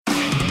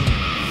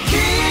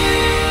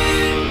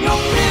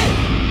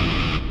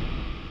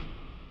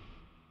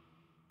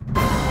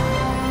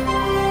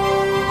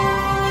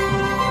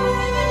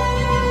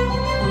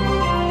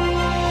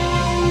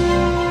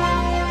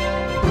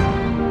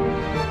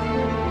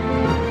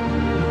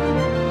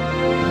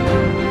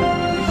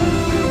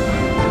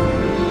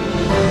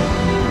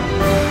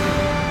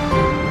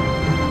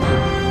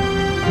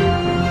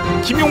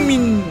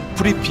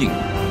브리핑.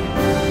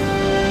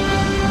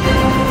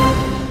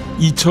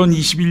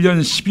 2021년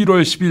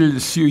 11월 10일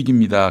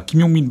수요일입니다.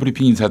 김용민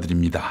브리핑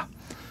인사드립니다.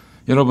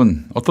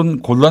 여러분,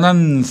 어떤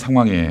곤란한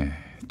상황에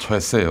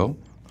처했어요.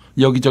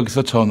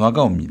 여기저기서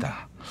전화가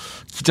옵니다.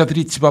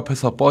 기자들이 집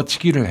앞에서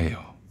뻗치기를 해요.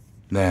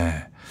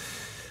 네,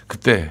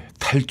 그때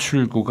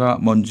탈출구가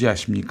뭔지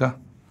아십니까?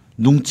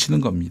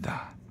 눈치는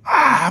겁니다.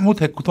 아무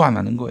대꾸도 안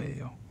하는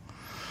거예요.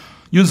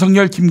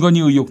 윤석열, 김건희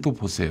의혹도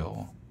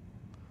보세요.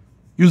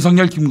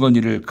 윤석열,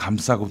 김건희를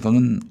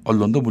감싸고도는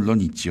언론도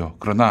물론 있지요.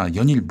 그러나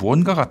연일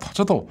무언가가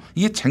터져도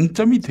이게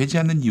쟁점이 되지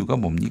않는 이유가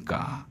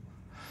뭡니까?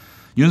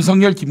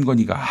 윤석열,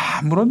 김건희가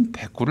아무런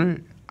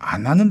대꾸를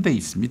안 하는 데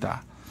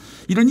있습니다.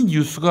 이러니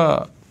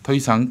뉴스가 더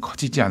이상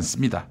커지지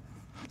않습니다.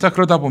 자,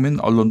 그러다 보면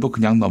언론도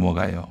그냥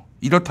넘어가요.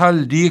 이렇다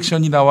할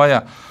리액션이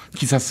나와야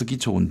기사 쓰기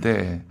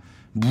좋은데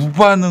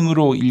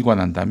무반응으로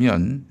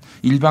일관한다면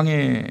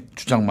일방의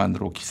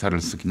주장만으로 기사를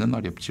쓰기는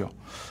어렵죠.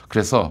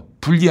 그래서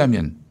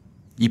불리하면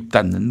입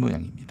닫는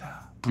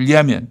모양입니다.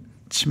 불리하면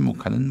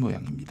침묵하는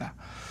모양입니다.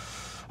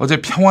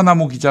 어제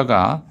평화나무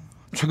기자가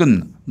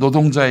최근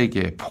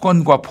노동자에게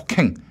폭언과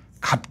폭행,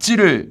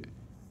 갑질을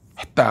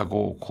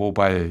했다고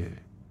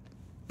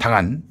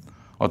고발당한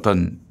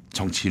어떤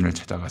정치인을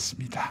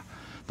찾아갔습니다.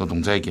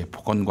 노동자에게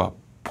폭언과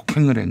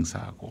폭행을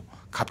행사하고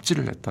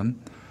갑질을 했던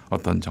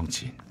어떤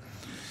정치인.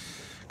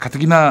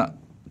 가뜩이나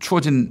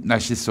추워진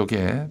날씨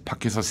속에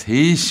밖에서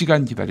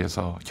 3시간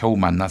기다려서 겨우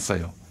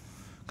만났어요.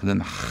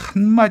 그는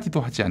한마디도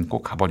하지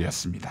않고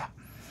가버렸습니다.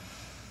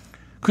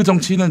 그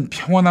정치인은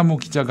평화나무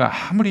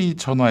기자가 아무리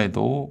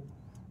전화해도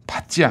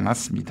받지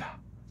않았습니다.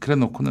 그래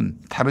놓고는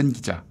다른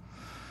기자,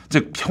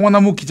 즉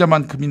평화나무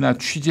기자만큼이나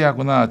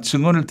취재하거나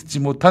증언을 듣지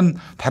못한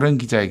다른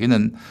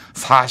기자에게는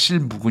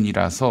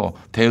사실무근이라서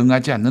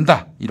대응하지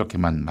않는다,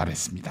 이렇게만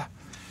말했습니다.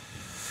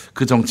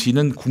 그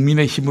정치인은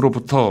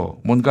국민의힘으로부터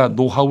뭔가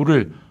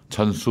노하우를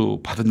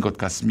전수받은 것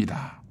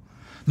같습니다.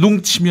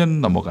 눈치면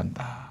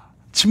넘어간다.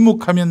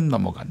 침묵하면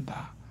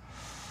넘어간다.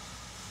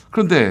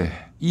 그런데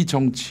이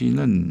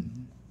정치인은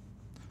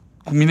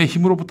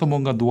국민의힘으로부터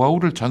뭔가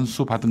노하우를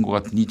전수받은 것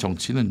같은 이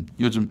정치인은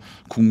요즘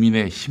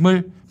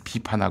국민의힘을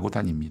비판하고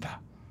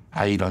다닙니다.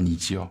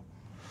 아이러니지요.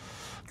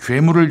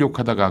 괴물을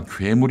욕하다가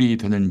괴물이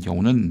되는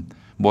경우는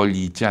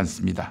멀리 있지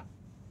않습니다.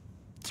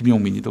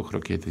 김용민이도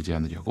그렇게 되지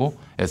않으려고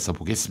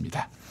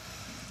애써보겠습니다.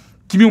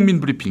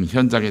 김용민 브리핑,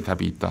 현장에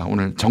답이 있다.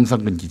 오늘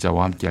정상근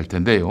기자와 함께 할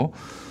텐데요.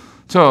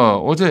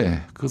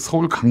 어제 그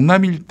서울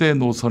강남 일대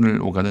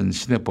노선을 오가는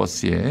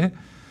시내버스에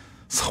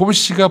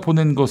서울시가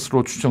보낸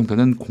것으로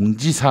추정되는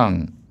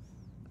공지사항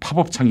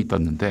팝업창이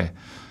떴는데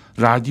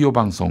라디오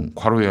방송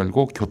괄호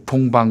열고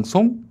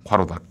교통방송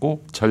괄호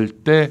닫고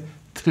절대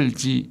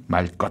틀지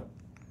말 것,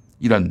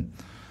 이런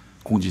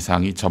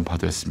공지사항이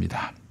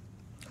전파됐습니다.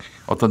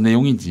 어떤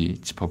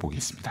내용인지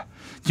짚어보겠습니다.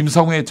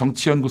 김성회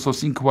정치연구소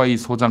싱크와이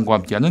소장과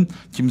함께하는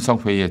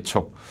김성회의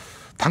촉.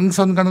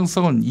 당선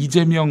가능성은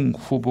이재명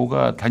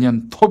후보가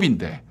단연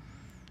톱인데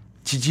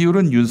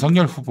지지율은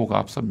윤석열 후보가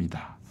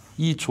앞섭니다.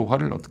 이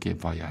조화를 어떻게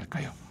봐야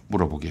할까요?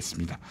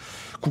 물어보겠습니다.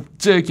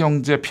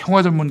 국제경제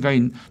평화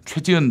전문가인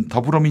최지은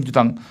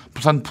더불어민주당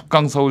부산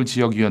북강서울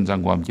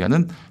지역위원장과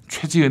함께하는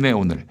최지은의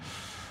오늘.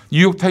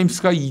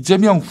 뉴욕타임스가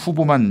이재명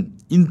후보만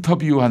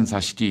인터뷰한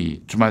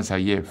사실이 주말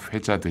사이에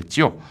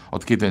회자됐지요.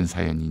 어떻게 된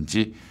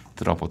사연인지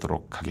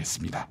들어보도록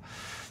하겠습니다.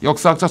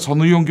 역사학자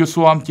전우용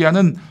교수와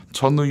함께하는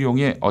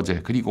전우용의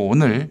어제 그리고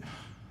오늘,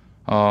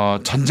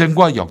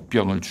 전쟁과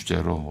역병을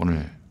주제로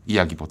오늘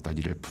이야기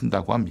보따리를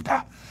푼다고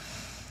합니다.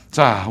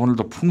 자,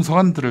 오늘도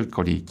풍성한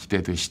들을거리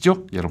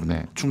기대되시죠?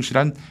 여러분의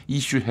충실한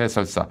이슈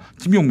해설사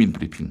김용민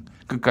브리핑,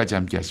 끝까지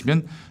함께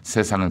하시면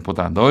세상을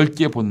보다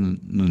넓게 보는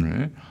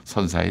눈을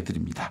선사해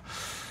드립니다.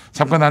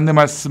 잠깐 안내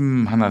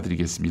말씀 하나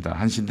드리겠습니다.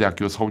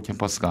 한신대학교 서울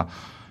캠퍼스가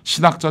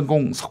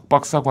신학전공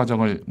석박사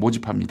과정을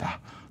모집합니다.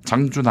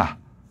 장준하,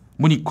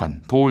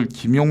 문익환, 도울,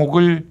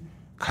 김용옥을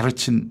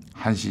가르친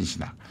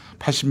한신신학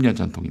 80년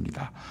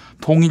전통입니다.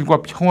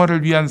 통일과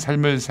평화를 위한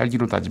삶을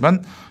살기로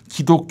다짐한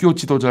기독교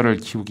지도자를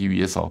키우기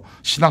위해서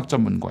신학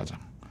전문 과정,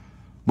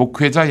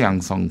 목회자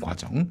양성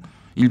과정,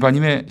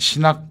 일반인의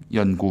신학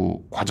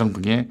연구 과정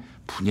등의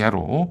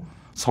분야로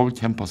서울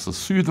캠퍼스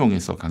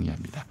수유동에서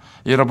강의합니다.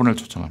 여러분을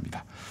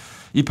초청합니다.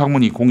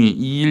 입학문의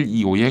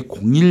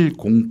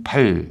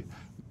 02-2125-0108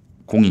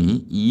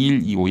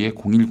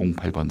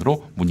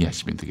 02-2125-0108번으로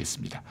문의하시면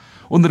되겠습니다.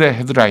 오늘의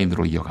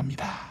헤드라인으로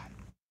이어갑니다.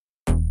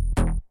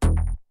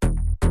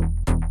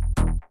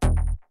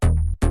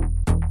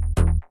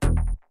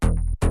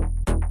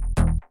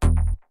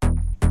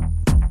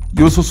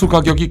 요소수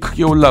가격이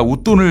크게 올라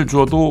웃돈을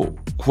주어도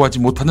구하지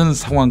못하는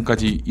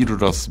상황까지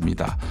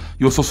이르렀습니다.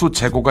 요소수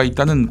재고가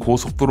있다는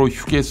고속도로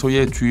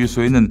휴게소의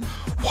주유소에는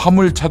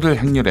화물차들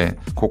행렬에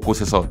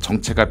곳곳에서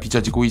정체가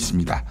빚어지고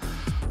있습니다.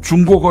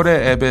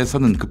 중고거래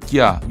앱에서는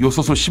급기야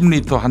요소수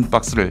 10리터 한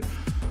박스를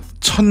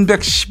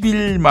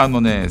 1,111만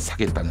원에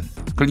사겠다는,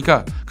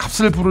 그러니까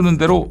값을 부르는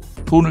대로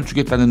돈을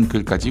주겠다는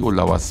글까지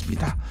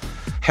올라왔습니다.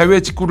 해외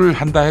직구를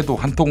한다 해도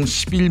한 통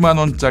 11만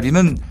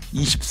원짜리는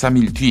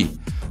 23일 뒤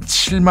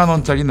 7만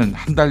원짜리는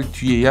한 달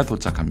뒤에야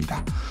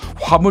도착합니다.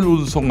 화물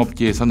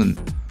운송업계에서는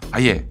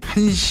아예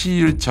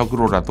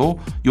한시적으로라도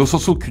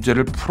요소수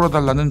규제를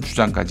풀어달라는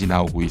주장까지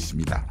나오고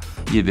있습니다.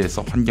 이에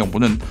대해서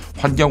환경부는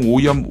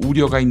환경오염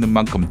우려가 있는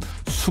만큼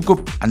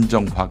수급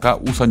안정화가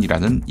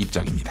우선이라는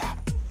입장입니다.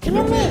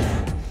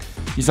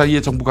 이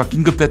사이에 정부가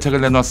긴급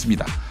대책을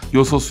내놨습니다.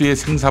 요소수의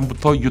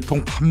생산부터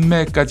유통,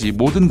 판매까지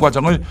모든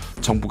과정을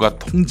정부가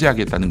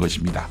통제하겠다는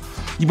것입니다.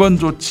 이번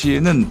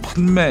조치에는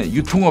판매,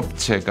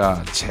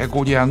 유통업체가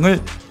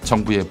재고량을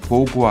정부에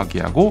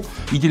보고하게 하고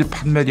이길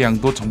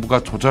판매량도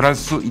정부가 조절할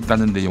수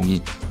있다는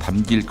내용이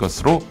담길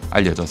것으로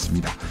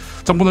알려졌습니다.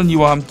 정부는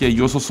이와 함께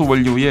요소수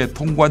원료의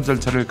통관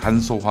절차를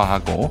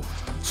간소화하고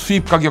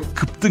수입 가격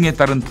급등에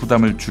따른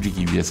부담을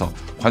줄이기 위해서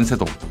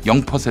관세도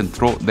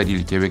 0%로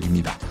내릴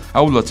계획입니다.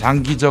 아울러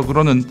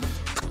장기적으로는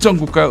특정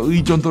국가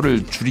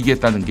의존도를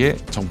줄이겠다는 게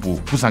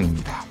정부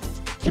구상입니다.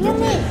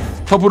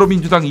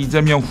 더불어민주당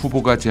이재명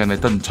후보가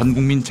제안했던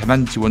전국민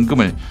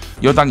재난지원금을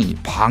여당이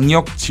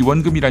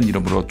방역지원금이란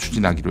이름으로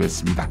추진하기로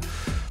했습니다.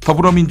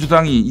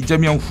 더불어민주당이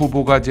이재명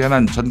후보가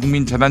제안한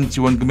전국민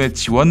재난지원금의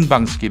지원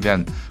방식에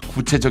대한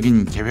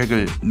구체적인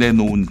계획을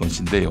내놓은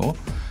것인데요.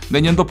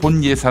 내년도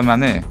본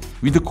예산안에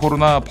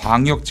위드코로나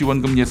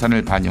방역지원금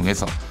예산을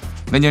반영해서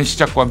내년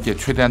시작과 함께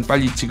최대한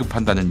빨리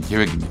지급한다는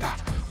계획입니다.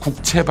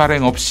 국채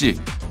발행 없이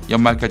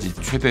연말까지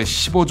최대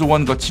 15조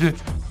원 거칠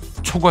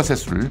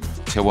초과세수를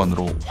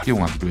재원으로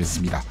활용하기로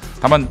했습니다.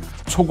 다만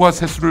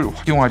초과세수를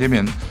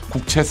활용하려면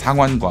국채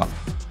상환과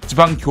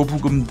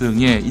지방교부금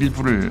등의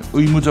일부를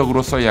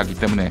의무적으로 써야 하기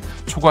때문에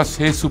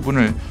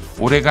초과세수분을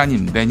올해가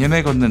아닌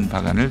내년에 걷는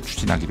방안을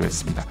추진하기로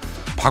했습니다.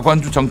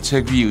 박완주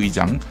정책위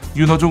의장,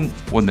 윤호중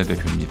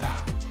원내대표입니다.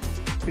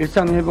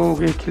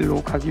 일상회복의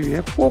길로 가기 위해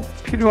꼭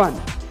필요한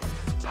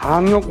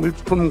방역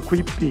물품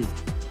구입비,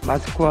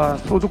 마스크와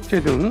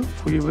소독제 등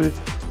구입을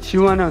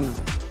지원하는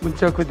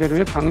문자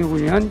그대로의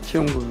방역을 위한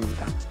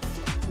지원금입니다.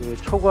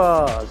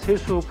 초과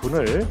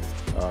세수분을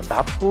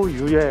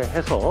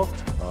납부유예해서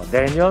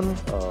내년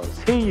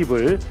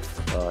세입을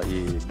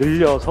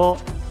늘려서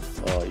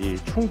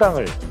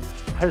충당을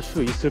할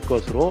수 있을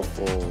것으로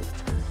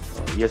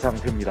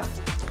예상됩니다.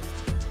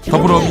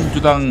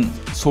 더불어민주당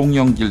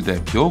송영길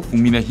대표,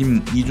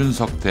 국민의힘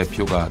이준석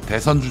대표가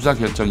대선주자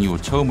결정 이후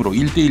처음으로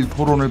 1대1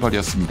 토론을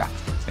벌였습니다.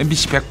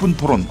 MBC 100분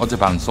토론 어제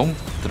방송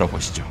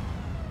들어보시죠.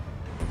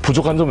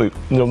 부족한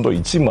점도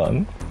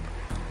있지만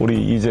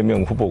우리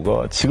이재명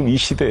후보가 지금 이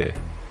시대에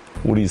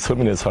우리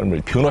서민의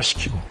삶을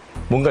변화시키고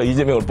뭔가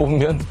이재명을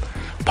뽑으면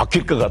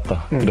바뀔 것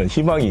같다. 이런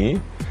희망이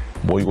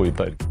모이고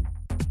있다.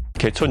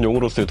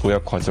 개천용으로서의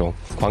도약 과정,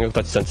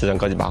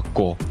 광역단체장까지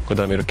맡고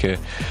그다음에 이렇게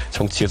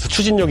정치에서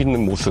추진력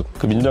있는 모습,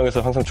 그 민주당에서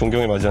항상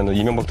존경에 맞이하는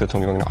이명박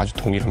대통령이랑 아주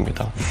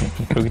동일합니다.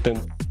 그렇기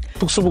때문에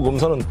특수부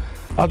검사는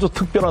아주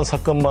특별한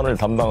사건만을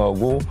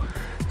담당하고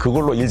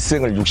그걸로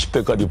일생을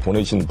 60대까지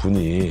보내신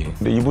분이,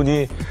 근데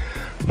이분이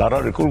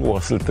나라를 끌고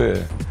갔을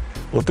때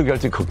어떻게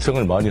할지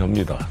걱정을 많이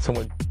합니다.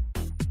 정말.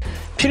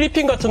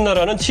 필리핀 같은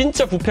나라는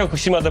진짜 부패가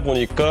극심하다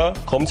보니까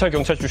검찰,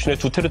 경찰 출신의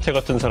두테르테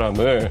같은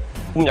사람을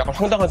보면 약간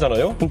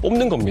황당하잖아요? 그럼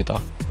뽑는 겁니다.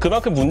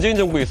 그만큼 문재인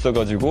정부에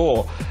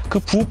있어가지고 그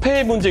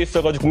부패의 문제에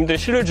있어가지고 국민들이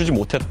신뢰를 주지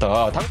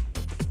못했다.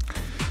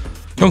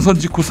 경선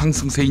직후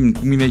상승세인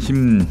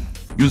국민의힘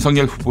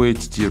윤석열 후보의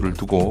지지율을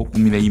두고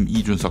국민의힘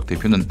이준석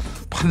대표는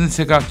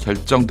판세가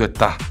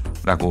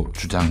결정됐다라고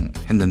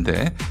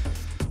주장했는데,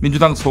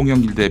 민주당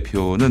송영길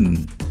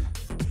대표는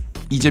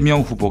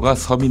이재명 후보가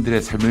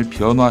서민들의 삶을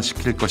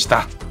변화시킬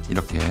것이다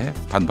이렇게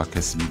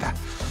반박했습니다.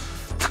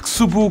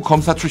 특수부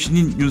검사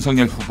출신인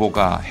윤석열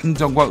후보가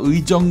행정과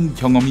의정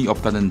경험이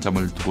없다는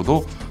점을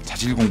두고도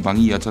자질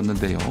공방이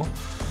이어졌는데요.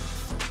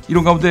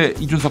 이런 가운데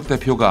이준석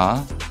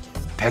대표가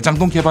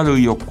대장동 개발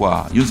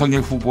의혹과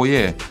윤석열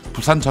후보의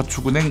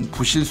부산저축은행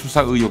부실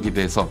수사 의혹에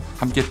대해서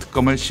함께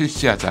특검을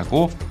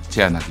실시하자고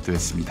제안하기도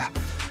했습니다.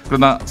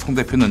 그러나 송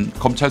대표는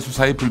검찰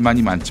수사에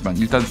불만이 많지만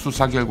일단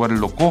수사 결과를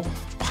놓고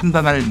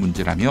판단할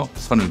문제라며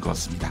선을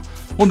그었습니다.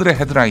 오늘의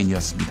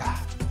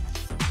헤드라인이었습니다.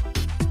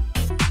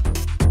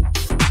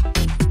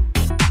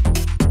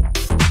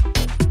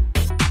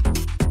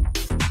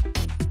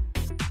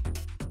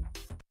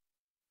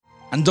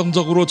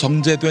 안정적으로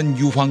정제된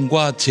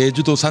유황과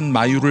제주도산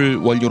마유를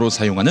원료로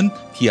사용하는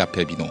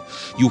디아페비노.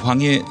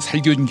 유황의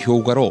살균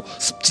효과로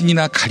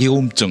습진이나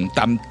가려움증,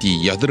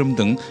 땀띠, 여드름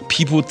등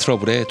피부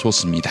트러블에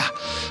좋습니다.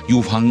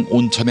 유황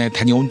온천에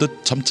다녀온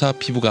듯 점차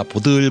피부가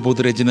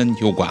보들보들해지는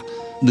효과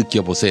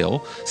느껴보세요.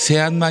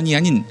 세안만이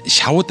아닌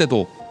샤워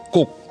때도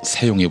꼭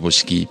사용해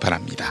보시기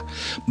바랍니다.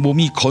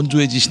 몸이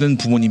건조해지시는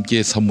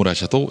부모님께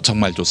선물하셔도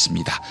정말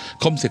좋습니다.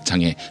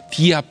 검색창에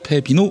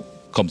디아페비노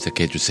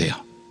검색해 주세요.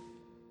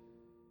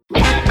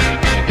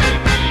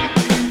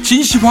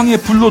 진시황에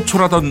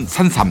불로초라던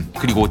산삼,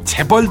 그리고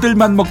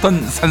재벌들만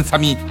먹던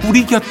산삼이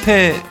우리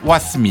곁에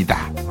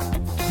왔습니다.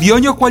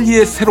 면역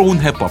관리의 새로운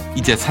해법,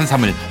 이제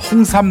산삼을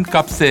홍삼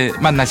값에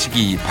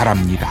만나시기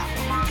바랍니다.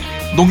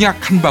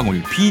 농약 한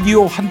방울,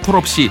 비료 한 톨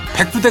없이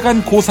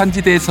백두대간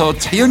고산지대에서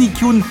자연이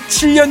키운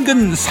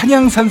 7년근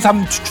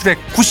산양산삼 추출액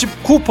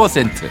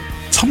 99%,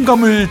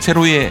 첨가물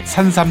제로의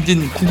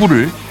산삼진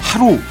 99를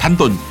하루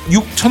단돈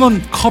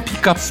 6,000원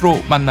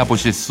커피값으로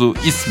만나보실 수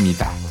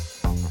있습니다.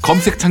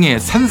 검색창에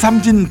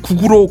산삼진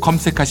 99로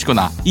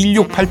검색하시거나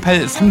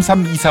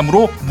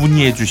 1688-3323으로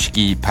문의해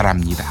주시기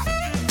바랍니다.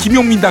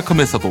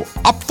 김용민닷컴에서도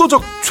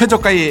압도적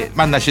최저가에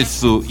만나실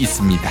수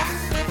있습니다.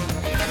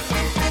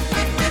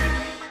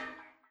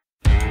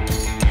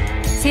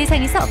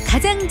 세상에서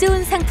가장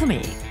좋은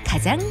상품을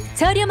가장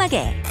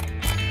저렴하게.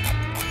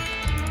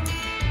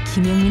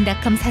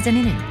 김용민닷컴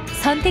사전에는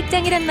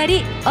선택장이란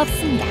말이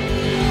없습니다.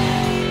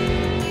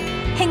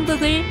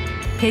 행복을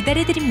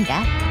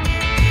배달해드립니다.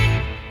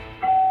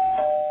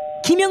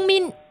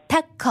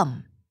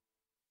 김용민닷컴.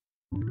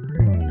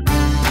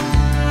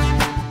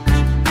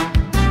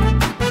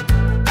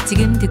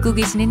 지금 듣고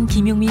계시는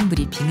김용민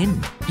브리핑은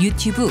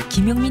유튜브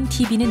김용민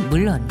TV는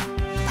물론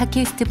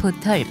팟캐스트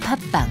포털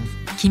팟빵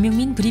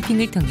김용민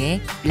브리핑을 통해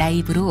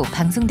라이브로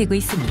방송되고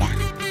있습니다.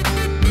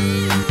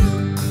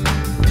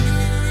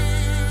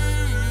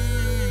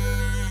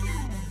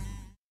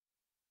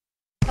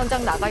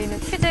 현장 나가 있는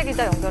취재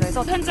기자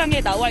연결해서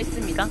현장에 나와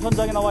있습니다.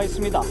 현장에 나와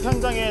있습니다.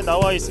 현장에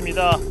나와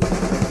있습니다.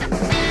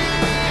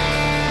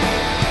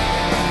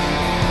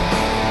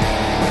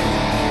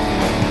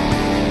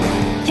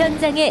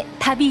 현장에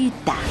답이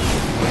있다.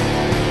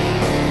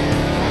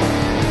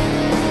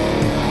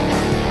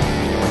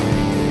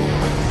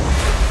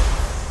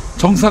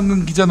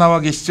 정상근 기자 나와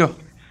계시죠?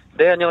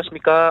 네,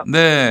 안녕하십니까?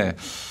 네.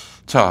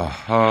 자,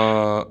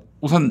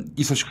 우선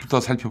이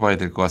소식부터 살펴봐야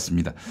될 것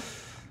같습니다.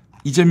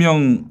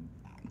 이재명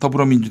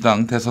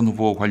더불어민주당 대선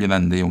후보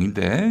관련한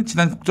내용인데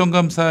지난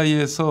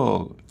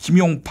국정감사에서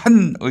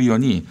김용판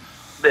의원이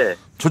네.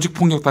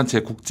 조직폭력단체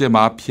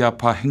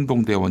국제마피아파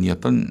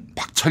행동대원이었던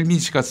박철민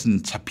씨가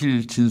쓴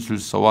자필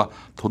진술서와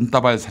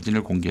돈다발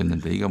사진을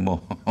공개했는데 이거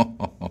뭐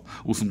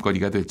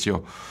웃음거리가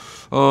됐죠.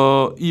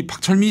 이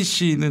박철민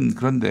씨는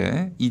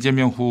그런데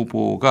이재명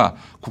후보가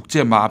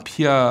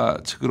국제마피아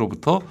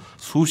측으로부터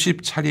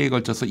수십 차례에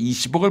걸쳐서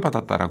 20억을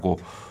받았다라고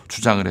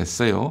주장을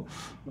했어요.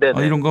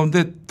 이런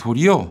가운데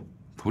도리어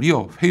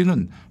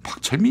회유는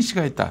박철민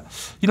씨가 했다.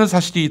 이런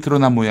사실이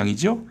드러난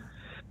모양이죠?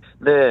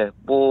 네,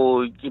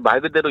 뭐, 이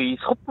말 그대로 이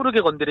섣부르게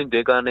건드린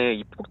뇌관에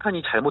이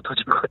폭탄이 잘못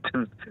터진 것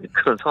같은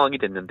그런 상황이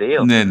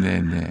됐는데요.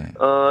 네네네.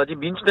 지금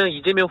민주당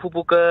이재명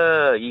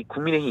후보가 이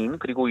국민의힘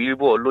그리고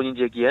일부 언론이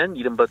제기한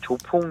이른바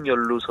조폭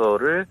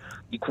연루서를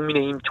이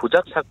국민의힘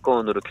조작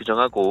사건으로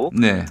규정하고,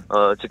 네.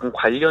 지금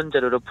관련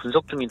자료를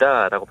분석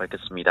중이다라고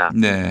밝혔습니다.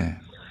 네.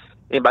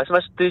 예,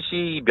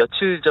 말씀하셨듯이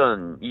며칠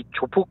전 이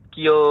조폭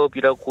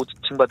기업이라고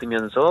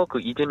지칭받으면서 그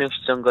이재명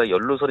시장과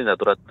연루설이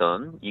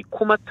나돌았던 이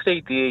코마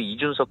트레이드의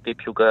이준석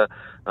대표가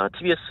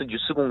TBS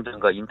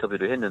뉴스공장과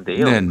인터뷰를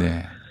했는데요.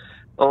 네네.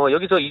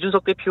 여기서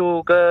이준석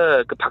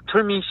대표가 그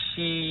박철민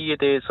씨에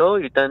대해서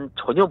일단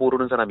전혀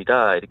모르는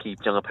사람이다 이렇게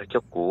입장을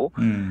밝혔고,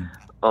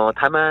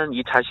 다만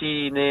이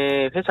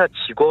자신의 회사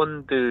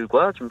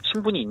직원들과 좀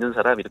친분이 있는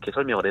사람 이렇게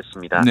설명을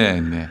했습니다.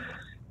 네네.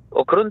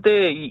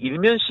 그런데 이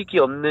일면식이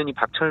없는 이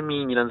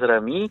박철민이라는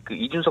사람이 그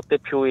이준석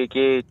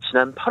대표에게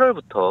지난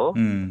 8월부터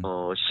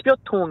 10여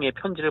통의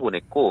편지를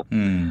보냈고,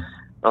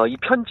 이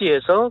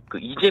편지에서 그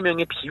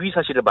이재명의 비위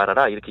사실을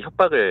말하라 이렇게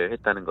협박을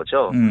했다는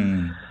거죠.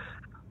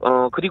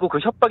 그리고 그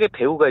협박의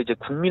배후가 이제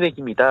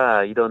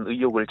국민의힘이다 이런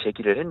의혹을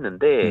제기를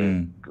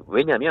했는데,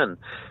 왜냐하면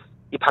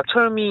이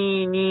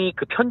박철민이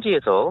그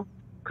편지에서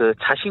그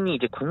자신이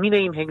이제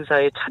국민의힘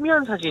행사에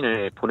참여한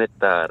사진을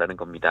보냈다라는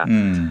겁니다.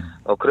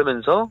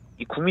 그러면서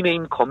이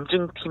국민의힘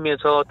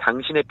검증팀에서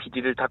당신의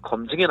비리를 다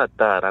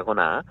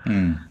검증해놨다라거나,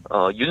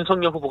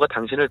 윤석열 후보가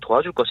당신을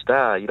도와줄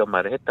것이다 이런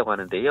말을 했다고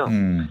하는데요.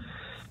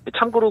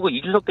 참고로 그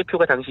이준석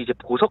대표가 당시 이제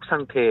보석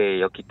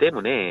상태였기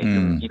때문에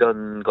좀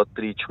이런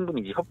것들이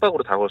충분히 이제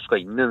협박으로 다가올 수가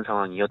있는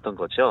상황이었던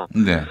거죠.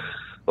 네.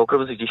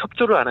 그러면서 이제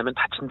협조를 안 하면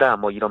다친다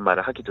뭐 이런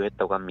말을 하기도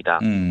했다고 합니다.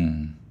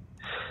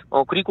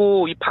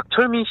 그리고 이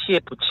박철민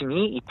씨의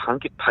부친이 이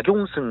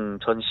박용승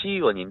전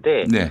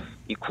시의원인데, 네.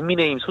 이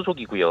국민의힘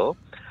소속이고요.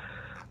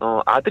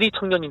 아들이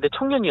청년인데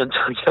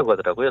청년위원장이라고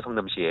하더라고요,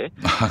 성남시에.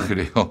 아,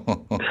 그래요?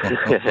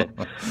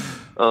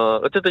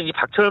 어쨌든 이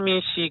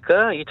박철민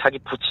씨가 이 자기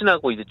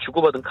부친하고 이제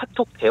주고받은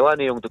카톡 대화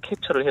내용도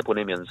캡처를 해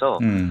보내면서,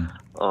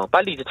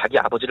 빨리 이제 자기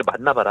아버지를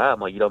만나봐라,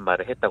 뭐 이런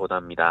말을 했다고도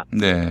합니다.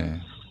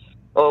 네.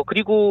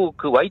 그리고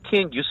그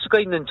YTN 뉴스가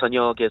있는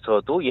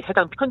저녁에서도 이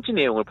해당 편지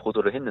내용을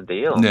보도를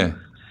했는데요. 네.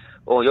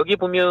 여기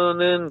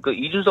보면은 그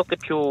이준석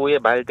대표의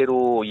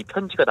말대로 이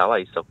편지가 나와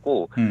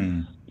있었고,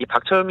 이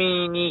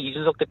박철민이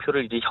이준석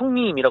대표를 이제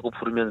형님이라고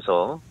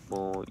부르면서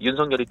뭐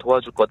윤석열이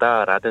도와줄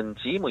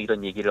거다라든지 뭐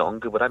이런 얘기를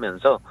언급을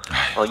하면서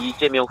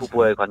이재명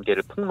후보와의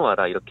관계를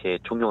폭로하라 이렇게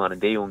종용하는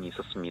내용이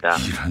있었습니다.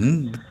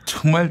 이런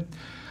정말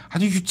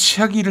아주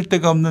유치하기 이를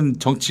데가 없는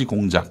정치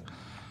공작.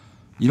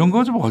 이런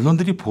거 좀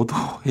언론들이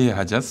보도해야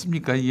하지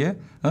않습니까, 이게?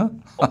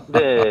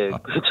 네,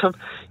 참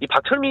이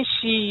박철민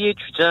씨의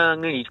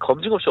주장을 이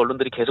검증 없이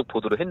언론들이 계속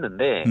보도를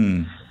했는데,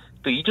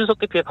 또 이준석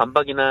대표의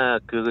반박이나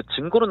그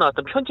증거로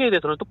나왔던 편지에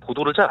대해서는 또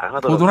보도를 잘 안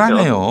하더라고요. 보도를 안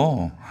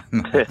해요.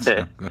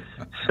 네.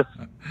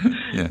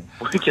 예.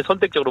 뭐 이렇게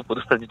선택적으로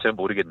보도를 하는지 잘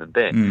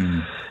모르겠는데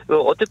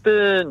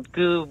어쨌든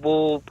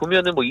뭐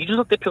보면은 뭐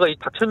이준석 대표가 이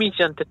박철민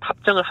씨한테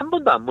답장을 한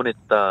번도 안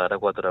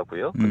보냈다라고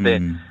하더라고요. 근데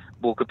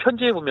뭐 그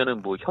편지에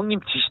보면은 뭐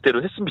형님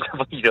지시대로 했습니다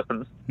막 이런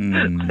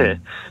네.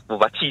 뭐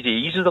마치 이제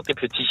이준석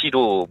대표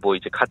지시로 뭐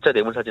이제 가짜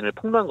뇌물 사진을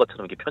폭로한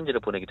것처럼 이렇게 편지를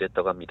보내기도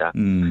했다고 합니다.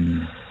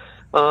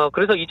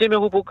 그래서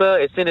이재명 후보가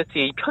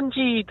SNS에 이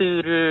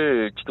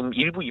편지들을 지금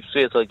일부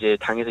입수해서 이제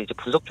당에서 이제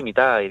분석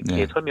중이다 이렇게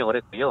네. 설명을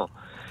했고요.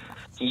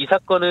 이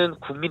사건은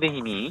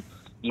국민의힘이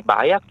이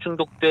마약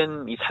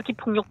중독된 이 사기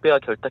폭력배와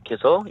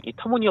결탁해서 이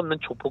터무니없는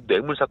조폭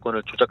뇌물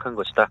사건을 조작한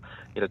것이다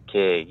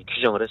이렇게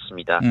규정을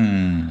했습니다.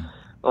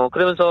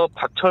 그러면서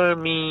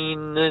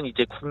박철민은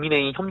이제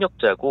국민의힘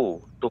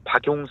협력자고 또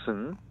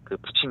박용승 그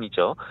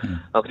부친이죠.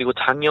 그리고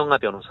장영하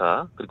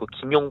변호사 그리고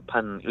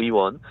김용판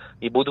의원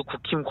이 모두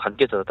국힘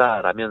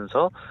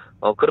관계자다라면서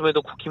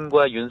그럼에도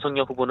국힘과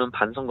윤석열 후보는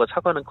반성과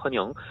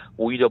사과는커녕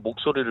오히려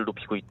목소리를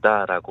높이고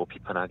있다라고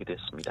비판하기도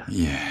했습니다.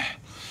 예,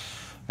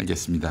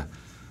 알겠습니다.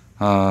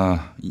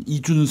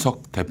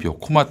 이준석 대표,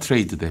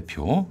 코마트레이드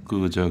대표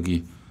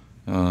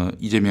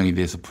이재명에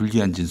대해서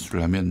불리한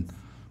진술을 하면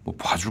뭐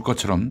봐줄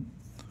것처럼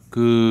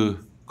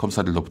그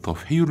검사들로부터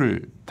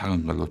회유를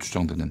당한 걸로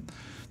추정되는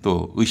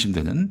또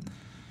의심되는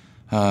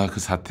그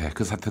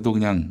사태도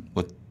그냥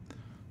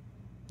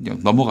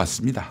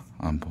넘어갔습니다.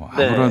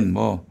 아무런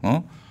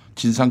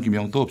진상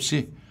규명도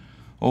없이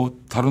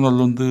다른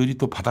언론들이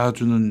또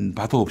받아주는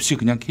바도 없이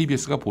그냥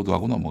KBS가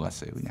보도하고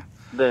넘어갔어요. 그냥.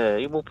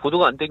 네, 뭐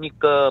보도가 안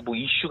되니까 뭐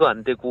이슈가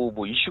안 되고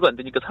뭐 이슈가 안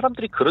되니까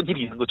사람들이 그런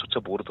일이 있는 것조차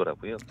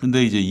모르더라고요.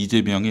 근데 이제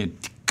이재명의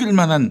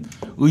티끌만한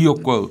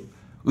의혹과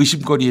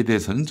의심거리에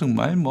대해서는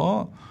정말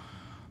뭐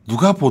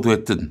누가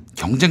보도했든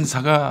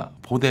경쟁사가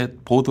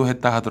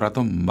보도했다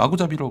하더라도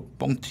마구잡이로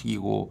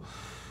뻥튀기고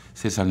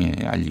세상에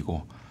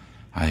알리고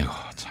아이고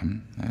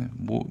참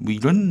뭐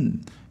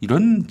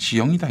이런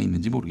지형이 다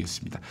있는지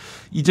모르겠습니다.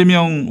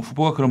 이재명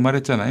후보가 그런 말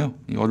했잖아요.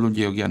 언론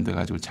개혁이 안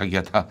돼가지고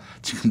자기가 다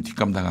지금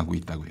뒷감당하고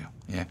있다고요.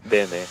 예.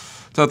 네네.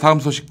 자 다음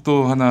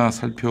소식도 하나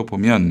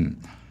살펴보면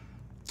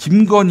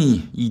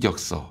김건희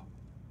이력서.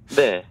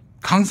 네.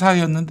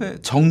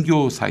 강사였는데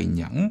정교사인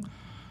양.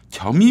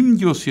 겸임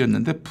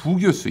교수였는데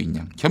부교수인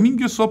양. 겸임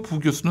교수와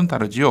부교수는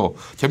다르지요.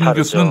 겸임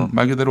교수는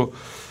말 그대로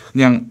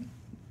그냥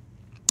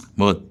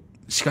뭐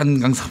시간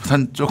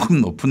강사보다는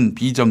조금 높은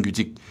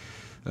비정규직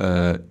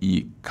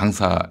이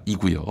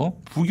강사이고요.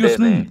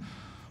 부교수는 네네.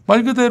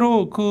 말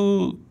그대로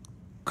그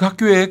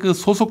학교에 그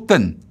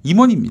소속된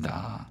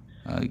임원입니다.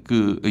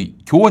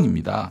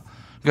 교원입니다.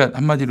 그러니까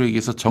한마디로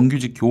얘기해서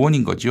정규직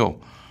교원인 거죠.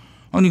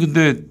 아니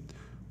근데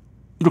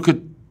이렇게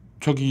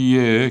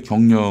저기의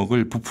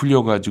경력을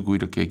부풀려 가지고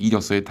이렇게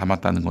이력서에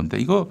담았다는 건데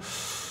이거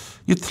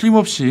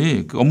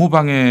틀림없이 그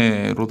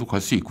업무방해로도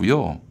걸 수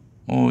있고요.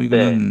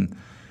 이거는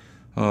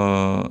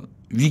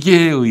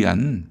위계에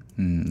의한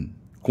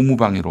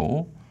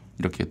공무방해로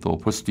이렇게 또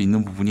볼 수도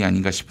있는 부분이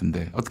아닌가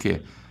싶은데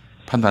어떻게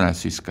판단할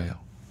수 있을까요?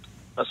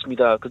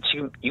 맞습니다.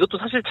 지금 이것도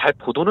사실 잘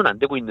보도는 안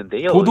되고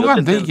있는데요. 보도가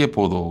안 돼 이게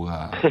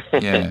보도가.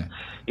 예.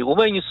 이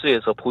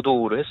오마이뉴스에서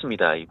보도를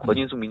했습니다. 이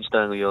권인숙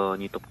민주당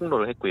의원이 또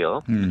폭로를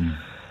했고요.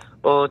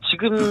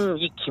 지금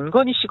이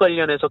김건희 씨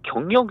관련해서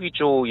경력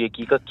위조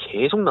얘기가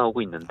계속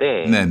나오고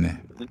있는데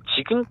네네.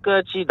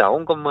 지금까지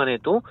나온 것만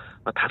해도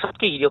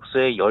 5개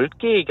이력서에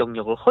 10개의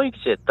경력을 허위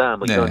기재했다.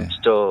 뭐 이런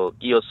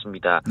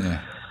지적이었습니다. 네.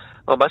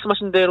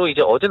 말씀하신 대로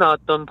이제 어제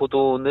나왔던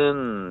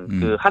보도는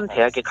그 한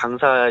대학에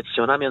강사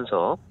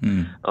지원하면서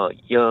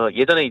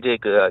예전에 이제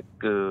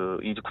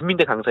이제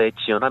국민대 강사에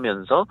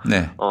지원하면서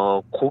네.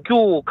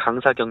 고교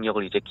강사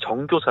경력을 이제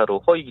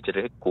정교사로 허위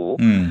기재를 했고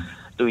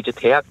또 이제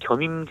대학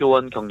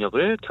겸임교원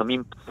경력을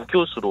겸임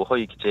부교수로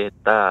허위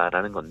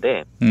기재했다라는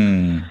건데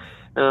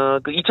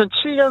그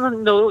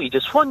 2007년도 이제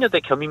수원여대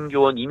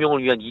겸임교원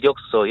임용을 위한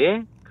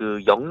이력서에 그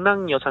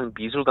영락여상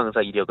미술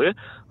강사 이력을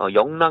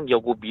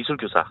영락여고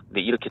미술교사,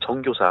 네, 이렇게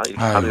정교사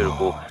이렇게 바로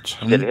열고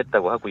기재를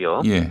했다고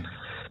하고요. 예.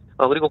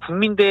 그리고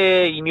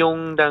국민대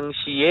임용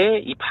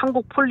당시에 이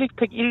한국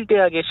폴리텍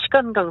 1대학의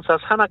시간 강사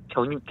산학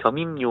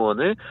겸임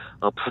요원을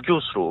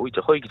부교수로 이제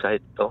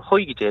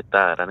허위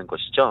기재했다라는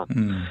것이죠.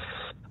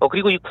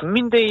 그리고 이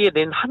국민대에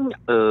낸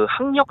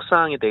학력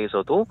사항에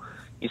대해서도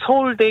이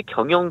서울대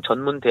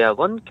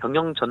경영전문대학원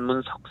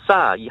경영전문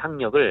석사 이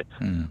학력을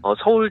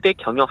서울대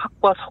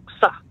경영학과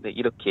석사 네,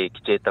 이렇게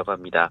기재했다고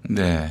합니다.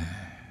 네.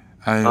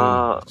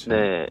 아유,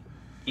 네.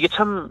 이게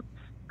참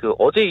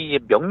어제 이제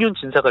명륜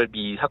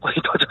진사갈비 사건이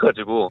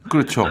터져가지고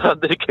그렇죠.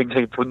 사람들이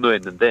굉장히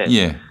분노했는데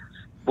예.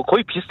 뭐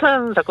거의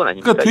비슷한 사건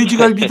아닙니까? 그러니까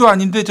돼지갈비도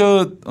아닌데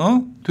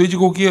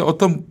돼지고기에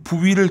어떤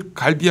부위를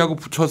갈비하고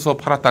붙여서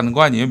팔았다는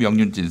거 아니에요?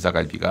 명륜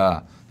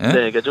진사갈비가. 예? 네,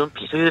 그러니까 좀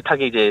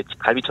비슷하게 이제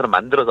갈비처럼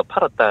만들어서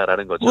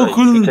팔았다라는 거죠.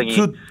 그건 굉장히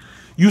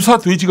유사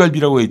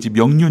돼지갈비라고 해야지.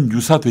 명륜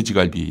유사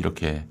돼지갈비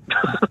이렇게.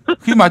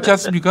 그게 맞지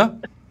않습니까?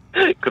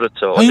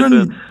 그렇죠.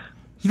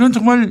 이런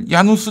정말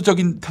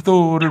야누스적인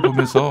태도를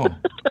보면서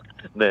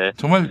네.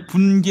 정말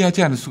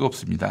분개하지 않을 수가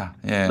없습니다.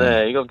 예.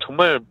 네, 이건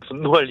정말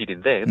분노할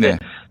일인데, 근데 네.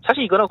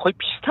 사실 이거랑 거의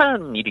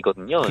비슷한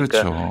일이거든요.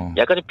 그렇죠. 그러니까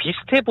약간 좀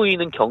비슷해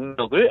보이는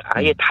경력을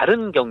아예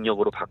다른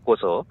경력으로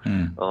바꿔서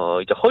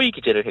이제 허위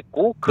기재를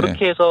했고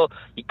그렇게 해서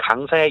이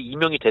강사에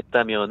임용이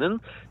됐다면은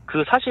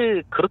그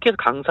사실 그렇게 해서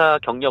강사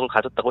경력을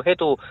가졌다고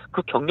해도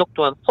그 경력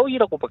또한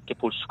허위라고밖에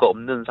볼 수가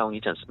없는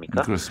상황이지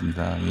않습니까?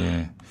 그렇습니다.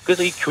 예.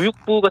 그래서 이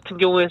교육부 같은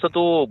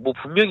경우에서도 뭐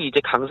분명히 이제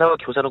강사와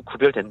교사는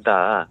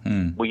구별된다.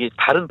 뭐 이게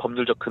다른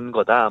법률적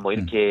근거다. 뭐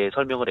이렇게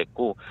설명을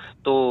했고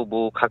또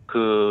뭐 각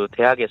그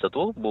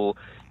대학에서도 뭐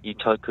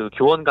그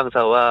교원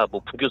강사와 뭐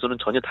부교수는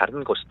전혀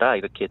다른 것이다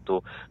이렇게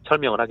또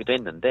설명을 하기도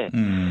했는데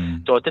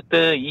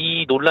어쨌든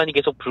이 논란이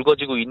계속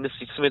불거지고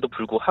있음에도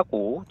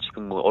불구하고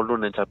지금 뭐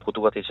언론은 잘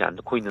보도가 되지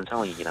않고 있는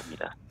상황이긴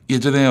합니다.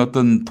 예전에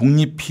어떤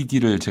독립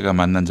PD를 제가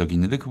만난 적이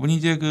있는데 그분이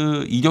이제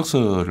그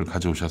이력서를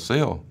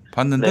가져오셨어요.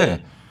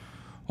 봤는데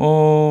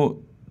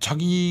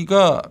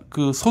자기가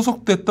그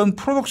소속됐던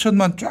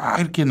프로덕션만 쫙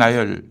이렇게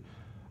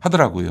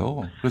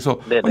나열하더라고요. 그래서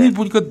아니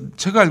보니까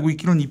제가 알고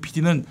있기로는 이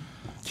PD는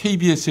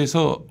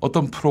KBS에서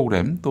어떤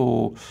프로그램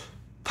또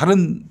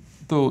다른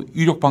또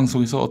유력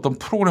방송에서 어떤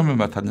프로그램을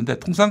맡았는데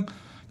통상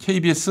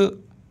KBS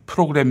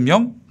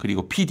프로그램명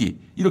그리고 PD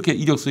이렇게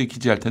이력서에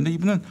기재할 텐데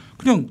이분은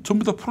그냥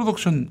전부 다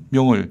프로덕션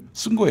명을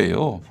쓴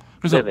거예요.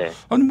 그래서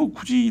아니 뭐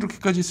굳이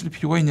이렇게까지 쓸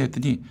필요가 있냐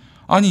했더니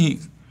아니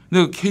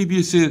내가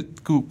KBS의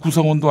그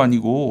구성원도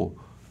아니고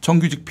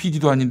정규직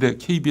PD도 아닌데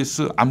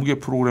KBS 아무개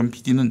프로그램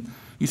PD는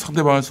이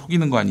상대방을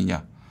속이는 거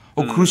아니냐.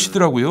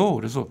 그러시더라고요.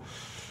 그래서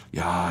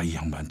야, 이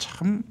양반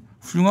참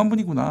훌륭한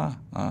분이구나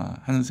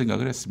하는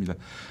생각을 했습니다.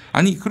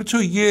 아니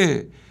그렇죠.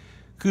 이게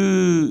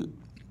그는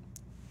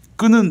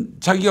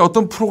자기가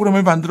어떤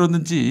프로그램을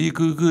만들었는지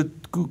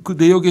그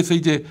내역에서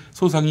이제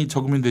소상히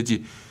적으면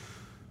되지.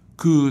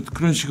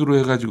 그런 식으로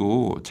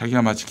해가지고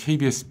자기가 마치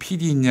KBS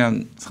PD인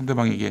양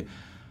상대방에게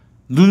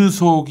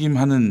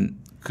눈속임하는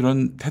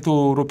그런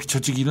태도로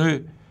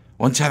비춰지기를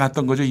원치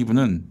않았던 거죠.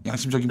 이분은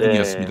양심적인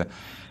분이었습니다.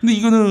 근데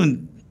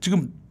이거는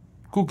지금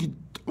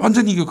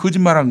완전히 이거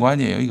거짓말한 거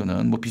아니에요.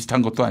 이거는 뭐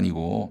비슷한 것도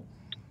아니고.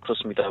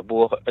 그렇습니다.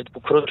 뭐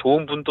그런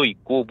좋은 분도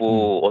있고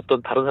뭐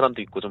어떤 다른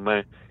사람도 있고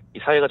정말 이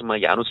사회가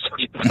정말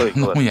야누스적인 사회인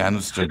것 같아요. 너무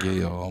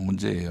야누스적이에요.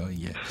 문제예요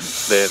이게.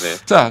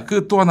 네네. 자,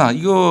 그 또 하나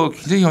이거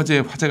굉장히 어제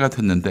화제가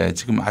됐는데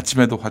지금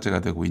아침에도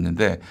화제가 되고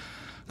있는데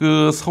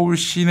그 서울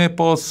시내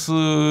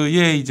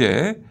버스에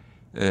이제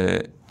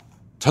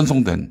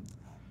전송된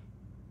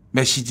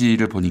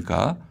메시지를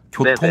보니까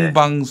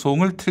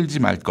교통방송을 틀지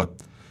말 것.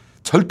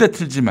 절대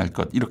틀지 말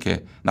것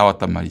이렇게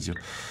나왔단 말이죠.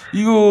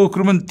 이거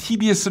그러면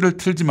TBS를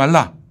틀지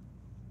말라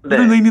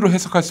이런 의미로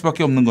해석할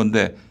수밖에 없는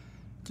건데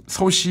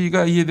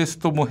서울시가 이에 대해서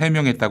또 뭐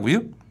해명했다고요?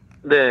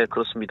 네,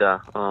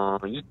 그렇습니다.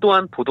 이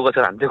또한 보도가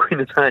잘 안 되고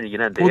있는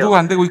사안이긴 한데요. 보도가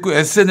안 되고 있고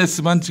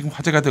SNS만 지금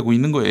화제가 되고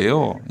있는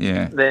거예요.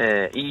 예.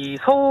 네, 이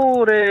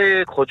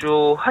서울에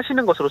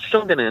거주하시는 것으로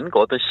추정되는 그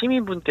어떤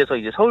시민분께서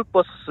이제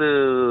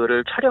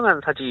서울버스를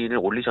촬영한 사진을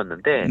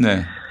올리셨는데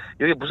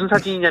이게 무슨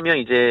사진이냐면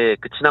이제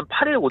그 지난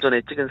 8일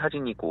오전에 찍은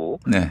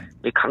사진이고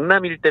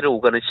강남 일대를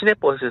오가는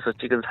시내버스에서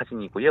찍은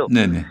사진이고요.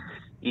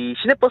 이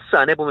시내버스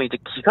안에 보면 이제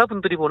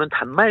기사분들이 보는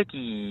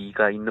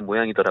단말기가 있는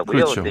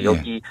모양이더라고요. 그렇죠. 근데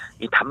여기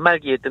이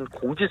단말기에 뜬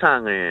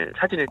공지사항을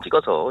사진을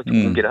찍어서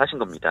공개를 하신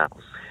겁니다.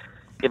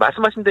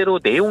 말씀하신 대로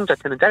내용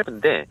자체는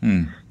짧은데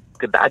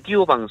그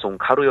라디오 방송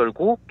가로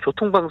열고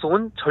교통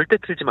방송은 절대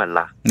틀지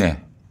말라.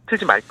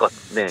 틀지 말 것.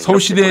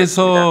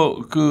 서울시내에서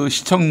그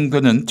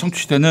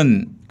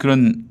청취되는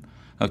그런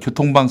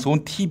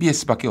교통방송은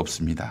TBS밖에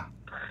없습니다.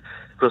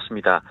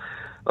 그렇습니다.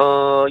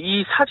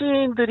 이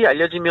사진들이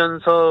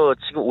알려지면서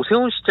지금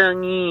오세훈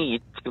시장이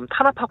지금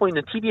탄압하고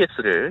있는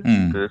TBS를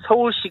그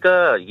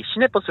서울시가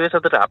시내버스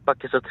회사들을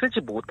압박해서 틀지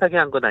못하게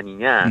한 것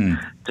아니냐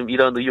좀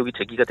이런 의혹이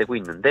제기가 되고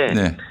있는데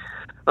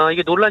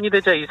이게 논란이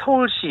되자 이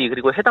서울시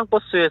그리고 해당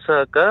버스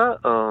회사가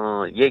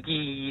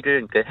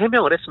얘기를 그러니까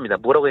해명을 했습니다.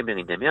 뭐라고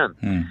해명했냐면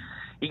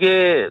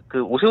이게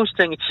그 오세훈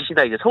시장의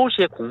지시나 이제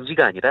서울시의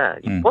공지가 아니라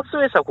이 버스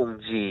회사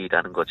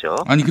공지라는 거죠.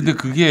 아니 근데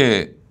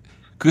그게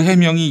그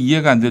해명이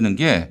이해가 안 되는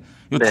게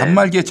요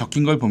단말기에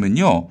적힌 걸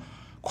보면요.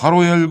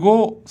 괄호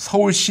열고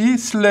서울시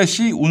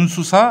 /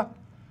 운수사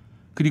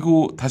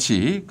그리고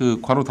다시 그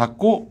괄호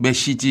닫고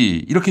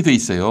메시지 이렇게 돼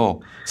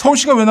있어요.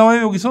 서울시가 왜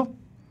나와요 여기서?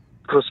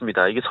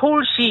 그렇습니다. 이게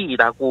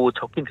서울시라고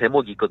적힌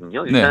대목이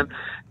있거든요. 일단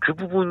그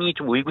부분이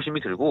좀 의구심이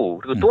들고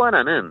그리고 또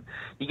하나는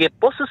이게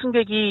버스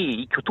승객이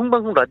이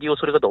교통방송 라디오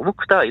소리가 너무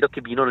크다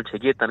이렇게 민원을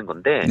제기했다는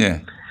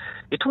건데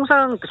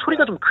통상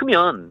소리가 좀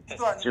크면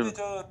좀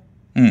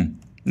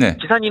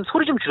기사님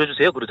소리 좀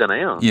줄여주세요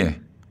그러잖아요.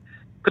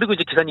 그리고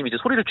이제 기사님이 이제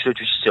소리를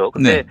줄여주시죠.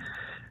 근데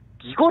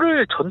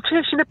이거를 전체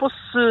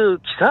시내버스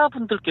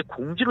기사분들께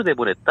공지로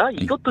내보냈다?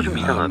 이것도 좀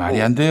이상하고.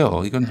 말이 안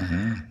돼요. 이건.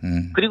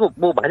 그리고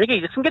뭐 만약에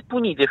이제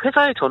승객분이 이제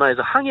회사에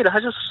전화해서 항의를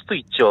하셨을 수도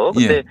있죠.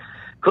 근데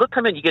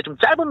그렇다면 이게 좀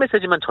짧은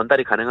메시지만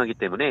전달이 가능하기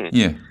때문에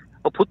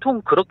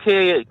보통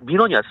그렇게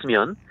민원이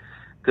왔으면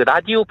그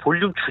라디오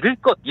볼륨 줄일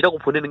것이라고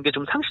보내는 게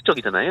좀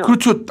상식적이잖아요.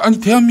 그렇죠. 아니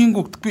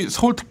대한민국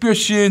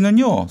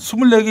서울특별시에는요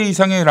 24개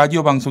이상의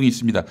라디오 방송이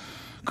있습니다.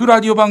 그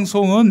라디오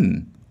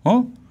방송은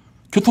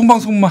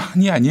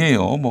교통방송만이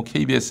아니에요. 뭐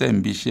KBS,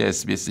 MBC,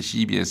 SBS,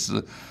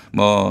 CBS,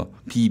 뭐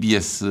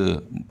BBS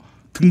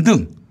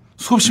등등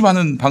수없이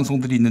많은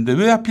방송들이 있는데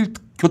왜 하필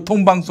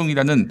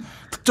교통방송이라는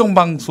특정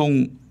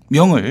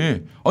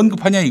방송명을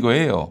언급하냐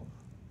이거예요.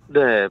 네,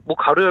 뭐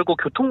가로 열고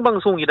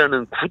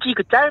교통방송이라는 굳이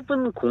그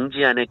짧은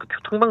공지 안에 그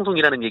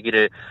교통방송이라는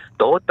얘기를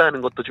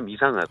넣었다는 것도 좀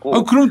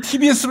이상하고. 그럼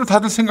TBS로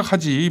다들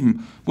생각하지.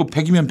 뭐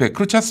 100이면 100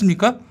 그렇지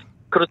않습니까?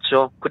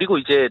 그렇죠. 그리고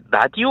이제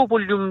라디오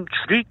볼륨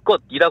줄일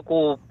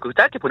것이라고 그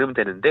짧게 보내면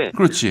되는데.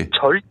 그렇지.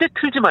 절대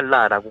틀지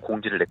말라라고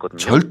공지를 냈거든요.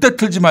 절대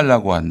틀지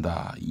말라고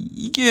한다.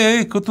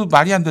 이게 그것도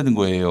말이 안 되는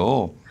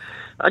거예요.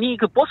 아니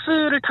그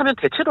버스를 타면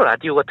대체로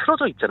라디오가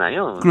틀어져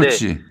있잖아요.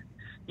 그렇지.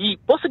 이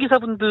버스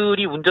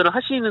기사분들이 운전을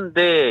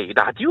하시는데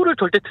라디오를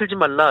절대 틀지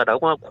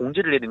말라라고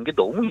공지를 내리는 게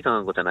너무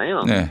이상한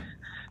거잖아요. 네.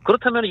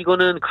 그렇다면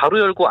이거는 가로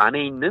열고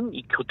안에 있는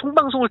이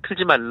교통방송을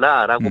틀지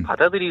말라라고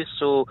받아들일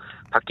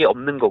수밖에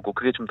없는 거고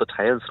그게 좀 더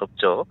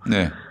자연스럽죠.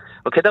 네.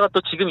 게다가 또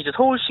지금 이제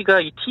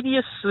서울시가 이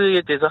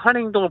TBS에 대해서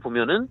하는 행동을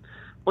보면은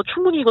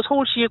충분히 이거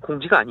서울시의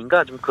공지가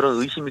아닌가 좀 그런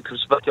의심이 들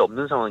수밖에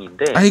없는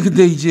상황인데. 아니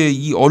근데 이제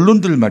이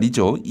언론들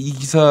말이죠. 이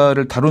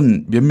기사를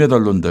다룬 몇몇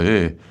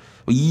언론들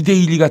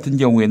 2대1 같은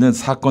경우에는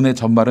사건의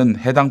전말은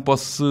해당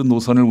버스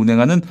노선을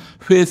운행하는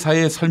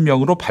회사의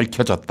설명으로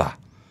밝혀졌다.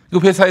 그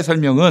회사의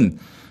설명은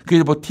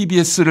그게 뭐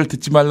TBS를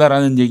듣지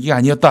말라라는 얘기가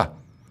아니었다.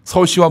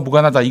 서울시와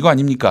무관하다. 이거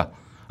아닙니까?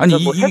 아니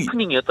뭐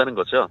해프닝이었다는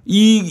거죠.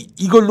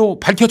 이걸로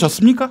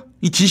밝혀졌습니까?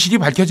 이 진실이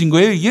밝혀진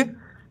거예요, 이게?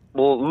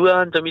 뭐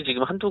의아한 점이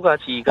지금 한두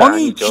가지가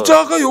아니 아니죠.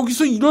 기자가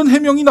여기서 이런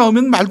해명이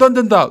나오면 말도 안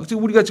된다.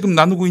 지금 우리가 지금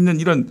나누고 있는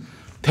이런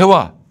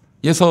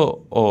대화에서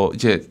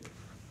이제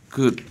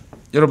그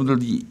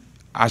여러분들이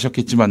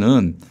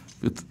아셨겠지만은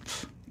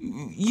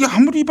이게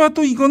아무리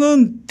봐도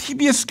이거는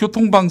TBS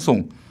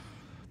교통방송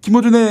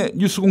김어준의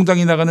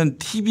뉴스공장에 나가는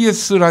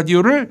TBS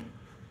라디오를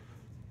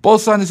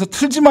버스 안에서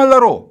틀지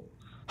말라로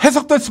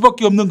해석될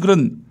수밖에 없는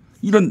그런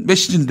이런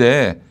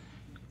메시지인데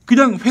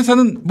그냥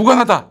회사는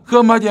무관하다 그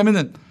한마디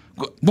하면은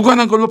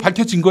무관한 걸로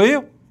밝혀진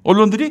거예요?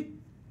 언론들이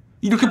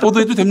이렇게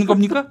보도해도 되는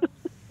겁니까?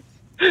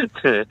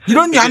 네.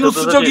 이런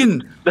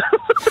야누스적인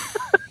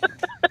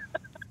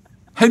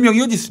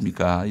해명이 어디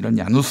있습니까? 이런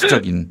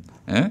야누스적인.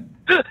 예?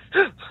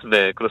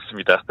 네,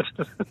 그렇습니다.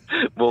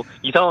 뭐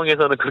이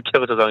상황에서는 그렇게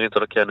하고 저 상황에서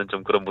저렇게 하는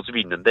좀 그런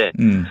모습이 있는데,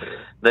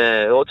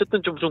 네,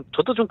 어쨌든 좀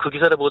저도 좀 그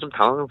기사를 보고 좀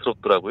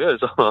당황스럽더라고요.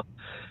 그래서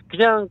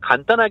그냥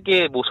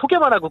간단하게 뭐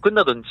소개만 하고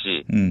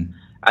끝나든지,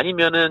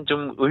 아니면은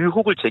좀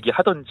의혹을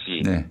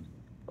제기하든지. 네.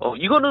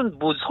 이거는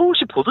뭐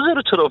서울시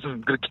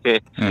보도자료처럼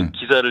그렇게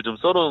기사를 좀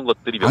써놓은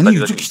것들이 몇 아니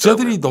가지가 요즘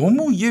기자들이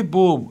너무 이게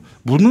뭐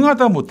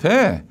무능하다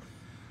못해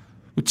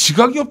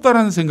지각이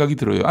없다라는 생각이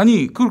들어요.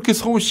 아니 그렇게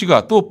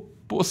서울시가 또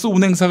버스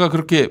운행사가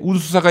그렇게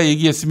운수사가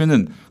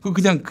얘기했으면은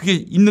그냥 그게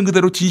있는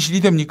그대로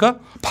진실이 됩니까?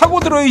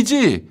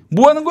 파고들어야지.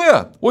 뭐 하는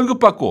거야? 월급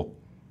받고.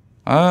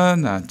 아,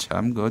 나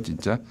참 그거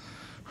진짜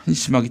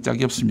한심하기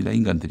짝이 없습니다.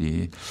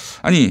 인간들이.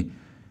 아니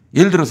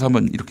예를 들어서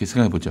한번 이렇게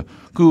생각해 보죠.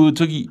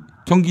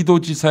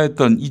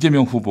 경기도지사였던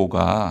이재명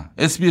후보가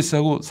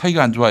SBS하고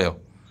사이가 안 좋아요.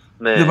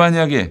 네. 근데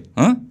만약에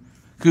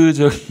그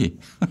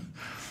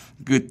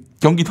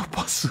경기도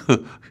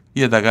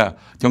버스에다가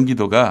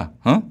경기도가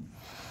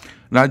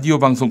라디오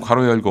방송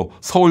괄호 열고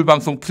서울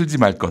방송 틀지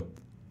말 것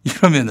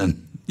이러면은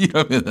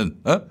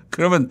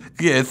그러면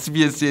그게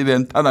SBS에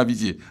대한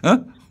탄압이지.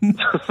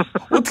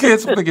 어떻게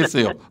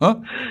해석되겠어요?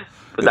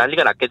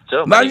 난리가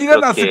났겠죠. 난리가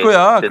났을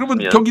거야.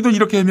 그러면 경기도는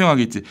이렇게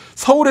해명하겠지.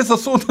 서울에서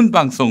쏘는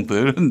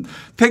방송들은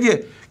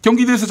되게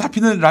경기도에서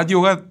잡히는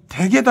라디오가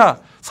되게 다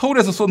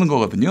서울에서 쏘는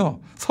거거든요.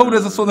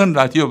 서울에서 쏘는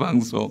라디오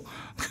방송은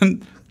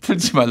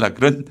틀지 말라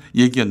그런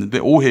얘기였는데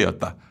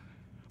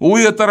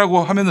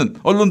오해였다라고 하면은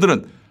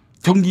언론들은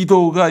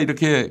경기도가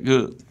이렇게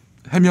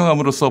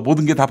해명함으로써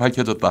모든 게 다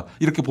밝혀졌다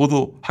이렇게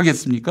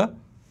보도하겠습니까?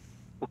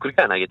 뭐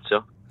그렇게 안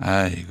하겠죠.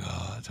 아이고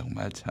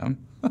정말 참.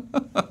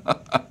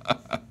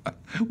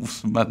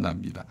 웃음만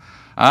납니다.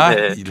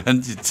 네.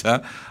 이런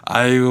진짜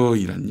아이고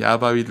이런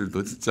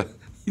야바위들도 진짜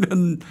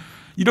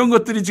이런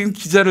것들이 지금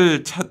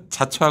기자를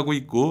자초하고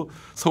있고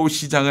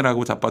서울시장을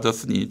하고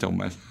자빠졌으니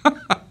정말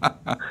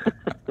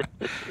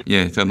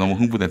예, 제가 너무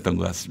흥분했던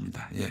것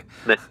같습니다. 예,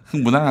 네.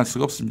 흥분 안 할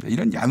수가 없습니다.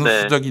 이런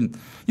야누스적인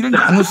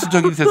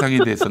세상에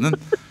대해서는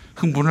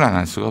흥분을 안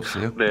할 수가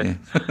없어요. 네. 예.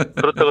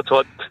 그렇다고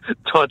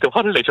저한테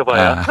화를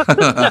내셔봐야.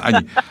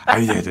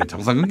 아니,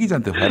 정상근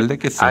기자한테 화를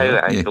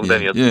냈겠어요.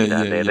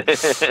 농담이었습니다. 예.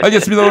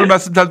 알겠습니다. 오늘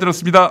말씀 잘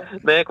들었습니다.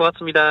 네,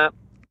 고맙습니다.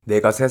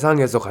 내가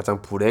세상에서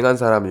가장 불행한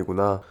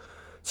사람이구나.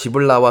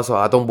 집을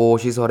나와서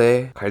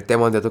아동보호시설에 갈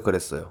때만 해도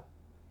그랬어요.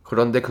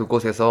 그런데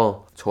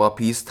그곳에서 저와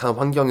비슷한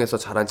환경에서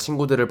자란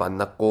친구들을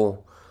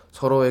만났고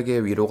서로에게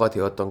위로가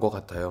되었던 것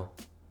같아요.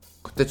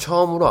 그때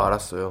처음으로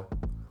알았어요.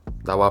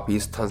 나와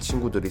비슷한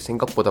친구들이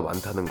생각보다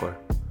많다는 걸.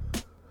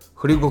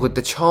 그리고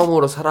그때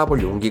처음으로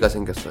살아볼 용기가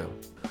생겼어요.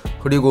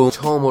 그리고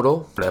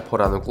처음으로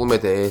래퍼라는 꿈에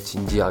대해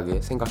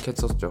진지하게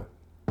생각했었죠.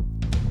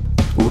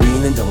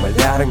 우리는 정말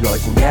다른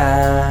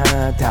것인가?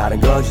 다른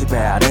것이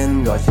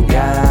다른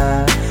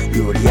것인가?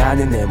 우리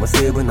안에 내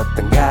모습은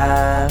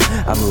어떤가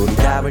아무리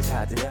답을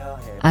찾으려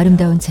해.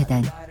 아름다운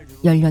재단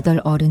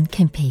 18 어른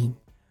캠페인.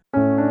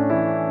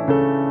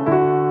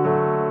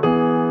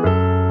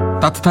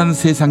 따뜻한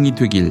세상이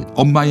되길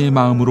엄마의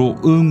마음으로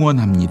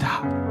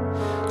응원합니다.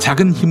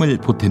 작은 힘을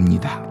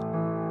보탭니다.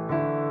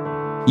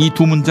 이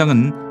두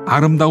문장은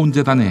아름다운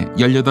재단의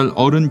 18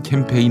 어른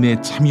캠페인에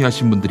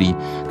참여하신 분들이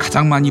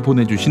가장 많이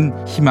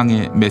보내주신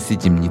희망의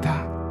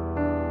메시지입니다.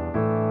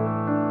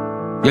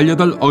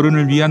 18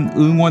 어른을 위한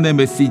응원의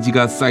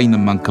메시지가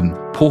쌓이는 만큼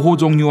보호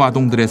종류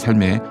아동들의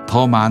삶에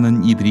더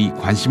많은 이들이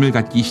관심을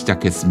갖기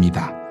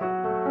시작했습니다.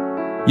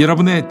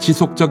 여러분의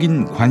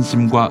지속적인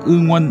관심과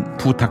응원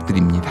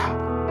부탁드립니다.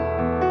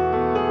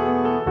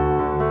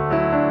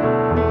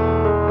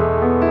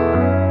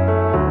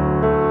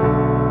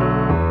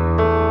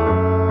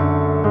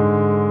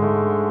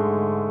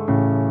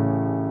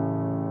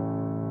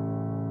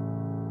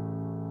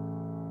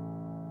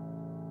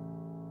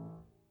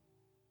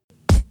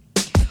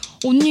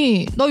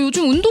 언니, 나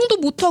요즘 운동도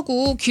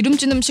못하고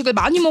기름진 음식을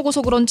많이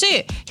먹어서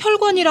그런지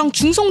혈관이랑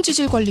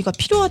중성지질 관리가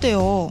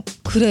필요하대요.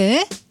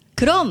 그래?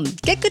 그럼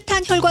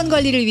깨끗한 혈관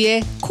관리를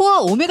위해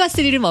코어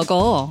오메가3를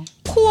먹어.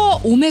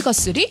 코어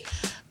오메가3?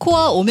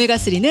 코어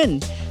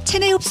오메가3는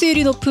체내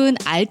흡수율이 높은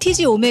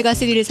RTG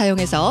오메가3를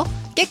사용해서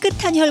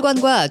깨끗한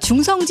혈관과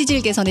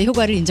중성지질 개선의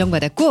효과를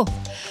인정받았고,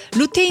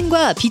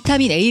 루테인과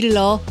비타민 A를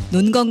넣어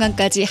눈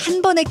건강까지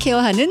한 번에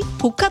케어하는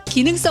복합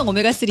기능성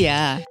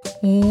오메가3야.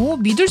 오,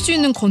 믿을 수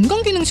있는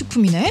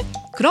건강기능식품이네?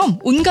 그럼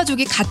온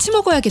가족이 같이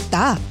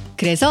먹어야겠다.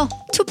 그래서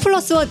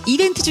 2+1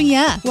 이벤트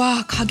중이야.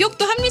 와,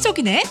 가격도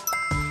합리적이네.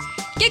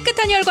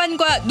 깨끗한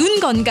혈관과 눈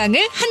건강을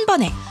한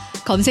번에.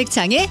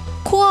 검색창에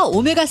코어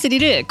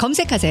오메가3를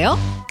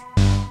검색하세요.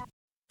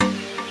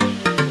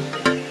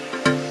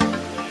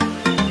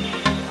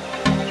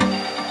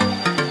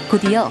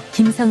 곧이어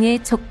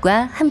김성의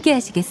촉과 함께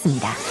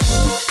하시겠습니다.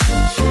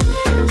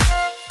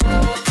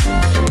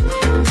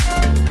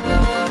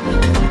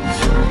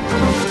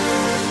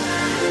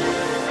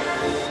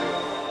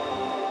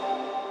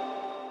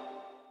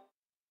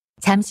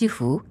 잠시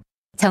후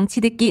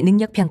정치 듣기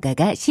능력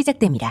평가가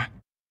시작됩니다.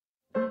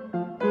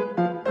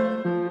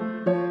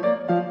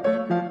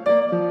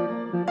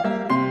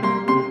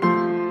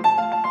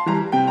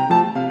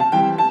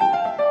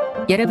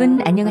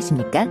 여러분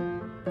안녕하십니까?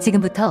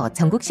 지금부터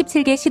전국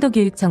 17개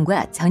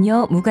시도교육청과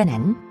전혀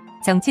무관한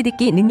정치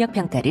듣기 능력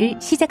평가를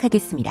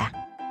시작하겠습니다.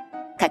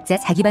 각자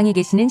자기 방에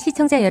계시는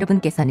시청자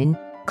여러분께서는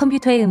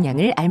컴퓨터의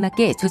음량을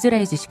알맞게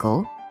조절하여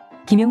주시고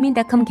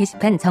김용민닷컴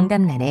게시판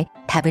정답란에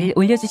답을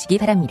올려주시기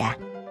바랍니다.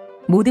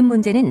 모든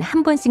문제는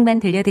한 번씩만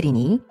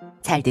들려드리니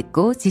잘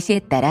듣고 지시에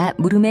따라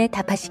물음에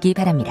답하시기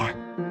바랍니다.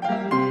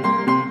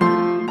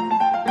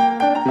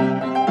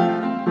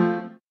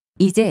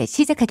 이제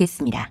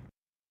시작하겠습니다.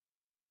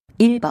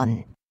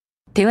 1번.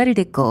 대화를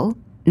듣고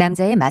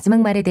남자의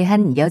마지막 말에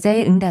대한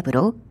여자의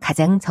응답으로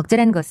가장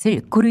적절한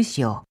것을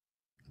고르시오.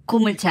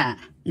 고물차,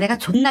 내가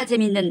존나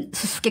재밌는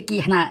수수께끼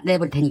하나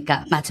내볼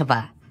테니까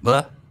맞춰봐.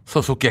 뭐?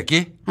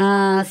 수수께끼?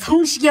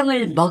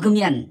 성시경을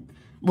먹으면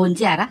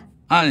뭔지 알아?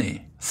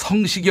 아니,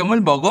 성시경을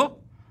먹어?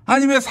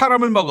 아니 왜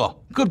사람을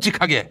먹어?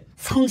 끔찍하게.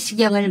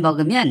 성시경을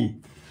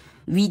먹으면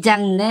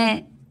위장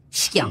내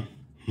시경.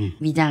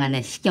 위장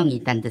안에 시경이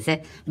있다는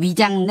뜻의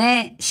위장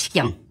내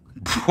시경.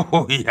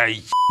 뭐야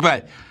이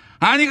씨발.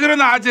 아니 그런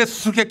아재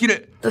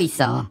수수께끼를. 또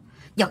있어.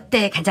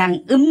 역대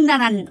가장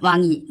음란한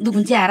왕이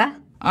누군지 알아?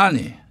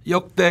 아니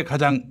역대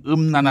가장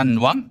음란한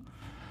왕?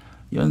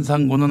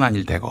 연산군은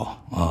아닐 테고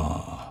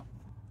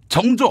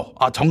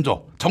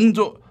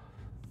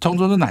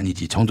정조는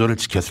아니지. 정조를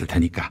지켰을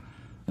테니까.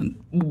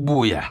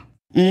 뭐야?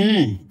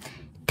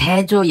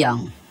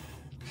 대조영.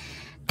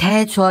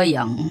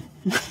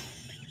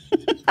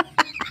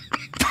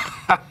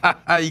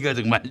 이거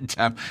정말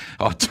참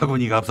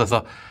어처구니가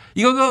없어서.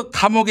 이거 그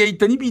감옥에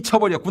있더니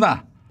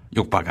미쳐버렸구나.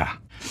 욕박아.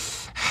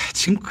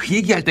 지금 그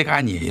얘기할 때가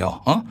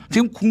아니에요.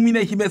 지금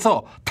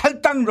국민의힘에서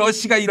탈당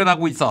러시가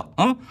일어나고 있어.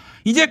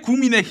 이제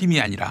국민의힘이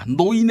아니라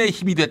노인의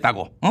힘이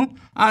됐다고.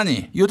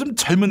 아니 요즘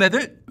젊은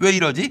애들 왜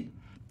이러지?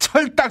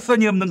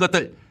 철딱선이 없는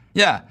것들.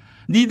 야,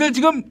 니들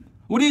지금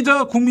우리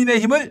저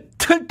국민의힘을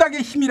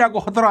틀딱의 힘이라고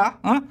하더라.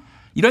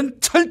 이런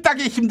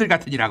철딱의 힘들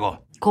같으니라고.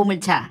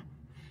 고물차,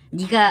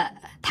 네가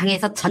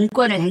당에서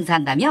전권을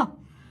행사한다며?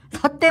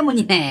 너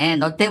때문이네.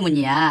 너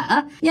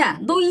때문이야. 야,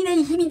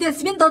 노인의 힘이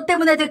됐으면 너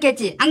때문에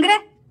됐겠지. 안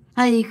그래?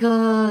 아이고,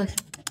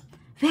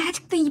 왜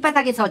아직도 이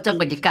바닥에서 어쩐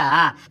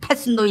걸릴까?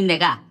 팔순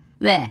노인네가.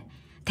 왜?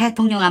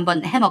 대통령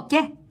한번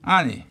해먹게?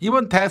 아니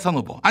이번 대선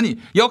후보, 아니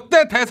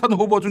역대 대선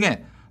후보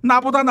중에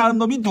나보다 나은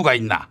놈이 누가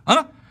있나?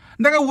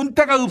 내가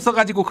운때가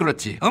없어가지고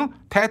그렇지.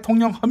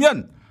 대통령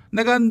하면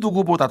내가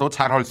누구보다도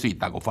잘할 수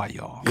있다고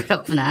봐요.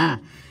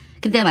 그렇구나.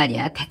 근데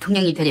말이야,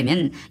 대통령이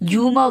되려면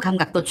유머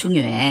감각도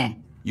중요해.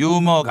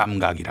 유머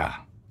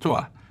감각이라.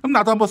 좋아. 그럼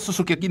나도 한번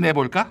수수께끼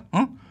내볼까?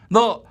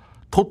 너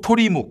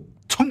도토리묵,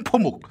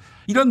 청포묵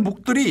이런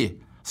묵들이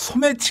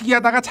소매치기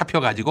하다가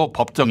잡혀가지고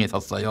법정에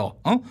섰어요.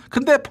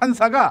 근데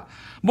판사가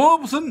뭐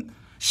무슨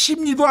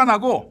심리도 안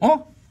하고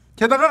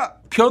게다가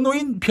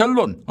변호인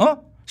변론,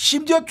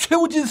 심지어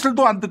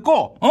최후진술도 안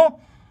듣고,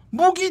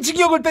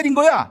 무기징역을 때린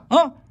거야.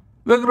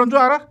 왜 그런 줄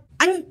알아?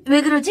 아니,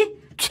 왜 그러지?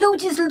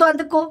 최후진술도 안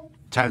듣고.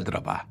 잘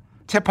들어봐.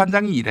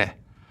 재판장이 이래.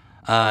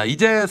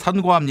 이제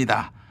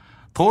선고합니다.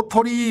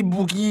 도토리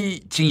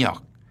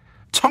무기징역,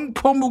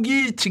 청포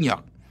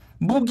무기징역,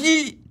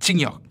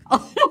 무기징역.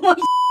 어머,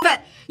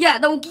 야,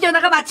 너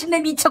웃기려다가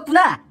마침내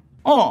미쳤구나.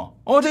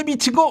 어제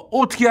미친 거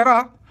어떻게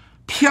알아?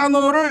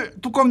 피아노를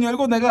뚜껑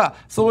열고 내가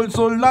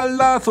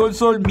솔솔랄라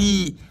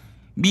솔솔미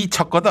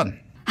미쳤거든.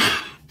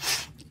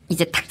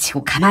 이제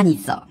닥치고 가만히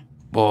있어.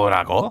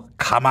 뭐라고?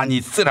 가만히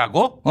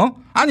있으라고?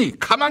 아니,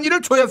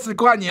 가만히를 줘야 쓸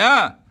거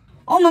아니야.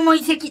 어머머,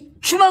 이 새끼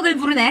주먹을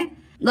부르네.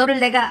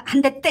 너를 내가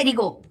한 대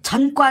때리고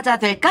전과자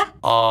될까?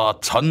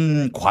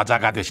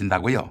 전과자가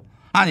되신다고요?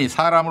 아니,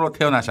 사람으로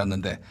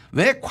태어나셨는데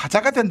왜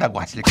과자가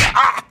된다고 하실까?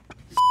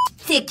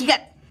 새끼가.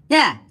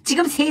 야,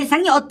 지금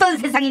세상이 어떤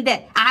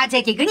세상인데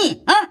아재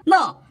개그니?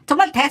 너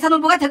정말 대선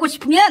후보가 되고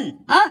싶으면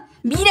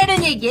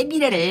미래를 얘기해,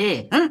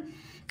 미래를.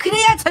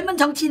 그래야 젊은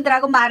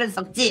정치인들하고 말을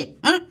섞지.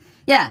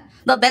 야,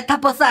 너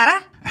메타버스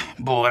알아?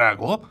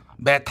 뭐라고?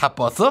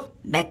 메타버스?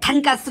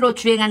 메탄가스로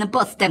주행하는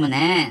버스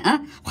때문에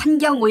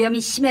환경 오염이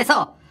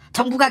심해서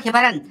정부가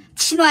개발한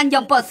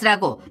친환경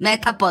버스라고,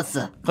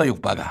 메타버스. 그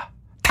육바가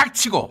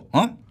닥치고.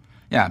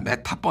 야,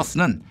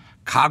 메타버스는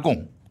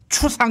가공,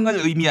 추상을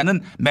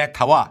의미하는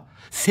메타와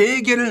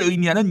세계를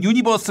의미하는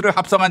유니버스를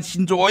합성한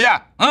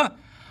신조어야.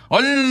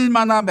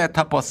 얼마나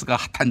메타버스가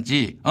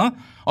핫한지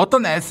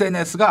어떤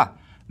SNS가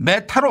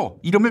메타로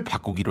이름을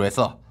바꾸기로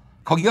해서.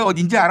 거기가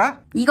어딘지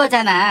알아?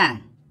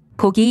 이거잖아.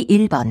 보기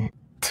 1번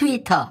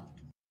트위터,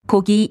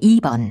 보기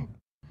 2번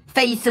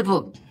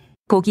페이스북,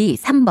 보기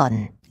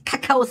 3번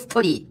카카오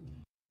스토리,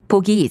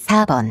 보기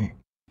 4번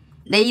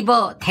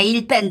네이버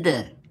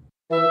데일밴드.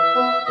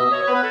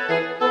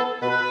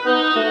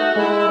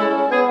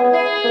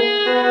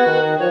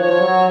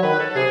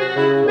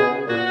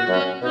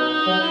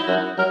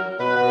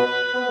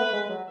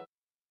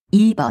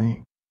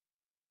 (2번)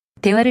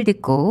 대화를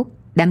듣고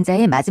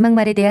남자의 마지막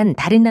말에 대한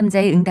다른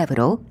남자의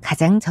응답으로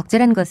가장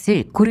적절한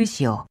것을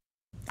고르시오.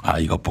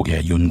 이것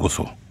보게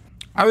윤고수.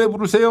 왜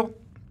부르세요?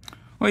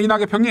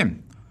 이낙엽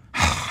형님,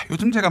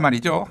 요즘 제가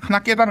말이죠, 하나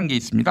깨달은 게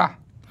있습니다.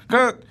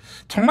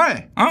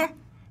 정말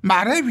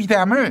말의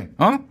위대함을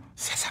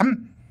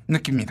새삼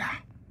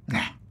느낍니다. 네.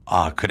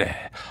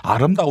 그래.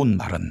 아름다운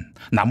말은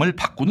남을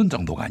바꾸는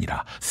정도가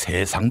아니라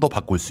세상도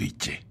바꿀 수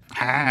있지.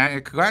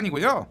 그거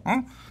아니고요.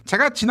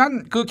 제가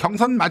지난 그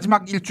경선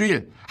마지막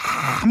일주일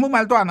아무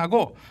말도 안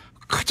하고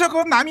그저 그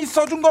남이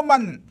써준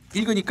것만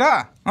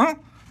읽으니까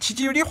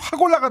지지율이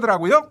확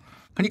올라가더라고요.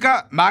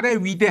 그러니까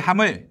말의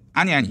위대함을,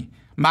 아니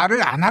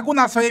말을 안 하고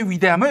나서의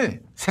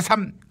위대함을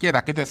새삼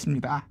깨닫게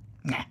됐습니다.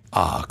 네.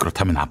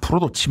 그렇다면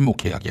앞으로도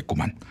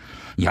침묵해야겠구만.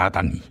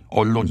 야당이,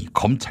 언론이,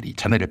 검찰이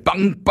자네를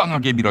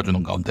빵빵하게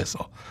밀어주는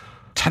가운데서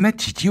자네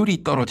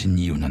지지율이 떨어진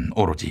이유는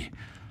오로지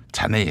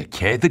자네의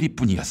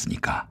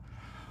개들이뿐이었으니까.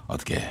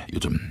 어떻게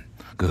요즘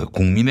그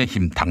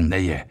국민의힘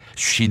당내에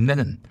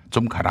쉰내는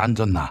좀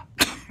가라앉았나?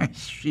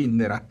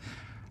 쉰내라.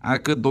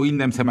 그 노인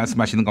냄새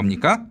말씀하시는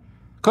겁니까?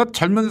 그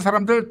젊은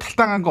사람들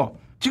탈당한 거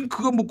지금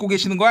그거 묻고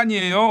계시는 거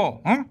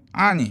아니에요?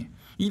 아니,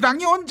 이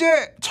당이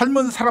언제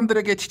젊은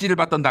사람들에게 지지를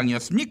받던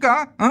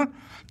당이었습니까?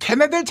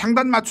 걔네들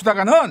장단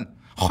맞추다가는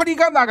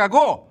허리가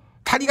나가고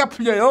다리가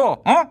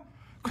풀려요.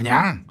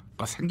 그냥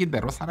생긴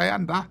대로 살아야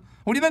한다.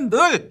 우리는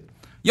늘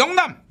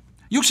영남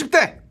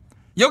 60대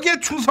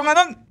여기에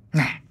충성하는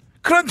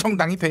그런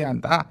정당이 돼야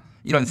한다,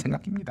 이런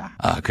생각입니다.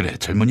 그래,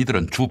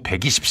 젊은이들은 주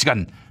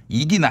 120시간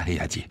일이나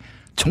해야지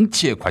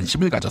정치에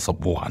관심을 가져서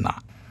뭐하나.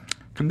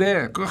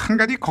 근데 그 한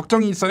가지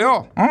걱정이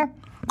있어요.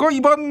 그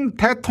이번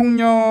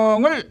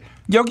대통령을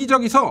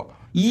여기저기서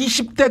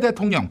 20대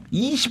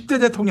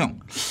대통령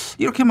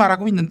이렇게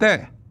말하고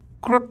있는데,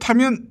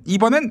 그렇다면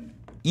이번엔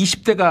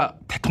 20대가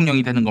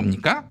대통령이 되는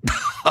겁니까?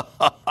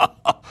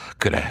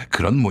 그래,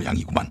 그런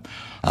모양이구만.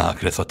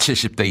 그래서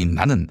 70대인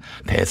나는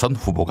대선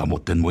후보가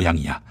못된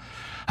모양이야.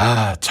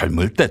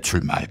 젊을 때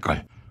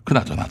출마할걸.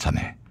 그나저나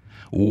자네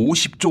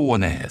 50조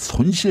원의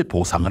손실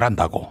보상을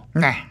한다고.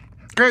 네,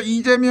 그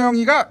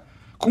이재명이가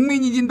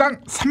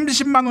국민이진당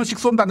 30만 원씩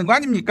쏜다는 거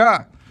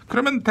아닙니까?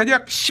 그러면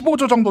대략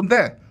 15조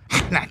정도인데,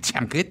 나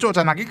참 그게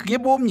쪼잔하게 그게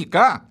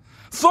뭡니까?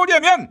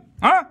 쏘려면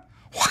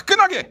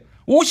화끈하게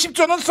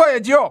 50조는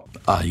쏴야지요.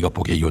 이것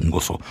보게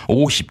연구소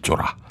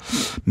 50조라.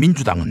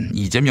 민주당은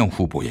이재명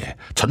후보의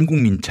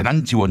전국민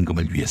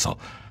재난지원금을 위해서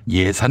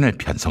예산을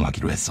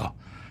편성하기로 했어.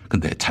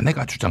 근데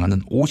자네가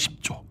주장하는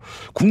 50조,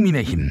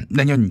 국민의힘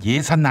내년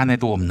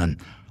예산안에도 없는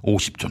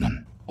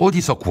 50조는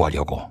어디서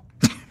구하려고?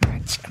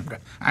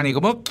 아니, 이거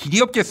뭐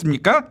길이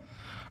없겠습니까?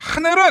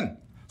 하늘은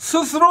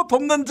스스로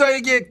돕는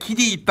자에게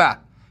길이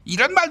있다,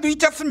 이런 말도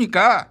있지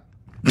않습니까?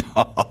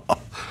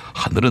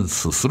 하늘은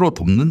스스로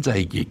돕는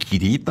자에게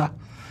길이 있다?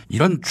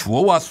 이런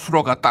주어와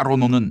수어가 따로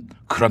노는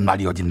그런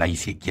말이 어딨나, 이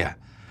새끼야.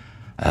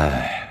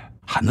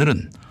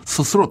 하늘은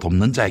스스로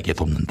돕는 자에게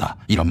돕는다,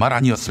 이런 말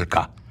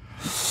아니었을까?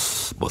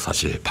 뭐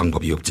사실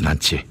방법이 없진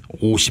않지.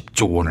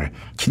 50조 원을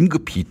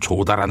긴급히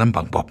조달하는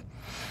방법.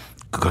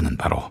 그거는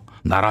바로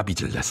나라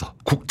빚을 내서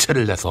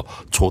국채를 내서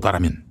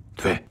조달하면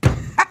돼.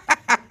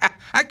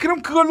 아,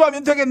 그럼 그걸로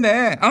하면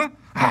되겠네.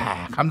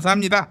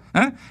 감사합니다.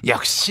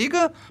 역시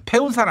그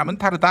배운 사람은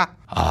다르다.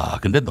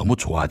 근데 너무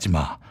좋아하지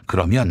마.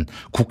 그러면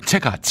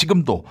국채가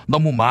지금도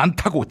너무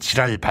많다고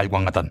지랄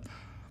발광하던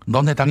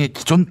너네 당의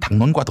기존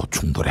당론과도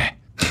충돌해.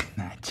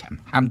 참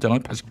함정을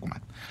파셨구만.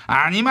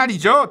 아니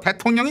말이죠.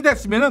 대통령이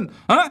됐으면은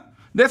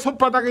내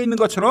손바닥에 있는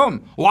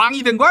것처럼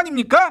왕이 된 거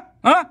아닙니까?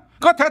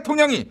 그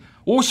대통령이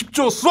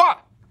 50조 쏴!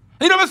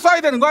 이러면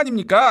쏴야 되는 거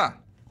아닙니까?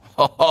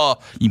 허허,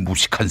 이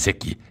무식한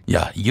새끼.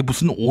 야, 이게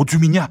무슨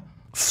오줌이냐?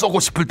 쏘고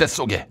싶을 때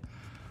쏘게.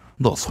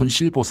 너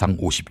손실보상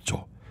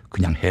 50조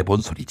그냥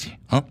해본 소리지.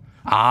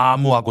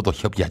 아무하고도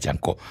협의하지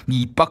않고 네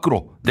입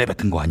밖으로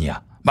내뱉은 거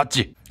아니야.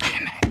 맞지?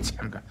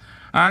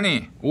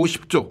 아니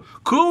 50조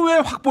그 왜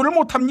확보를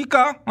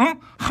못합니까?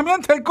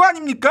 하면 될 거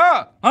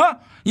아닙니까?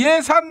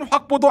 예산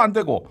확보도 안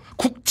되고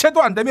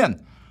국채도 안 되면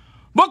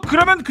뭐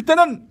그러면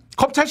그때는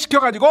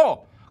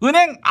검찰시켜가지고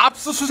은행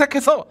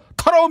압수수색해서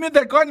털어오면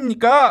될 거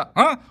아닙니까?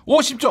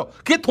 50조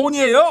그게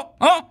돈이에요?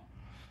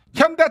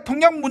 현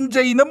대통령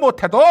문재인은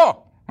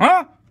못해도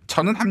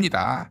저는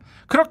합니다.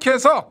 그렇게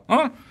해서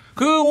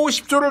그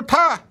 50조를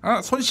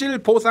다 손실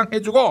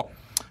보상해주고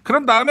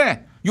그런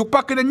다음에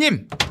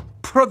육박근혜님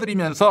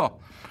풀어드리면서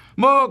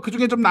뭐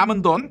그중에 좀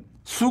남은 돈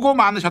수고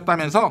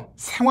많으셨다면서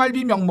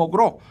생활비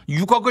명목으로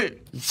 6억을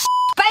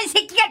빨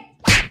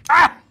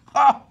새끼가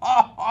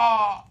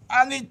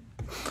아니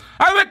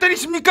왜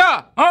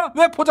때리십니까?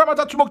 왜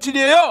보자마자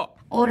주먹질이에요?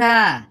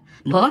 오라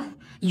뭐?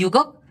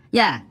 6억?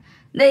 야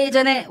내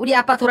예전에 우리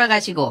아빠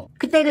돌아가시고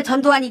그때 그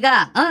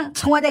전두환이가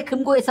청와대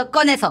금고에서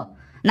꺼내서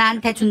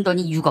나한테 준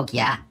돈이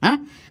 6억이야.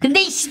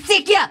 근데 이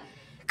씹새끼야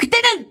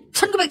그때는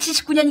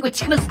 1979년이고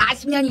지금은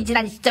 40년이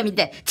지난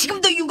시점인데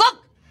지금도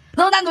 6억?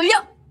 너 나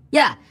놀려?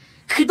 야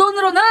그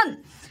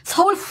돈으로는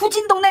서울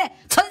후진 동네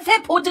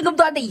전세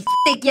보증금도 안 돼 이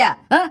새끼야.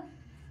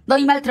 너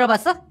이 말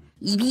들어봤어?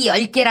 입이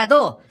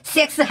 10개라도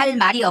섹스할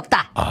말이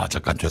없다.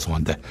 잠깐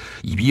죄송한데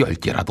입이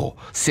 10개라도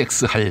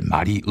섹스할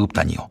말이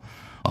없다니요.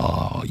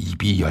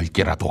 입이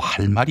 10개라도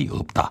할 말이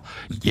없다.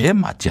 이게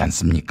맞지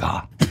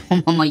않습니까?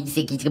 어머머 이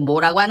새끼 지금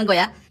뭐라고 하는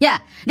거야?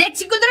 야 내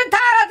친구들은 다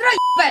알아들어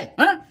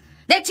이발.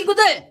 내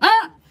친구들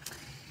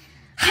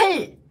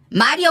할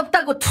말이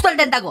없다고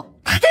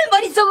투덜댄다고 다들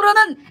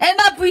머릿속으로는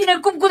에마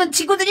부인을 꿈꾸는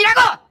친구들이라고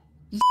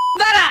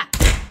이봐라.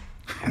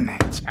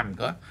 참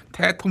그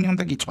대통령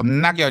되기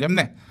존나게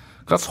어렵네.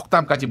 그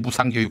속담까지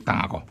무상교육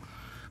당하고.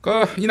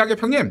 그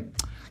이낙엽 형님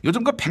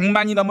요즘 그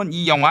 100만이 넘은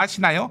이 영화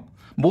아시나요?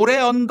 모래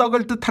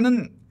언덕을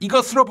뜻하는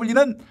이것으로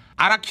불리는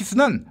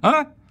아라키스는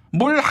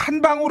물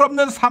한 방울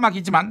없는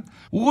사막이지만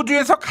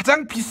우주에서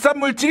가장 비싼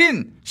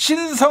물질인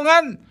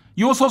신성한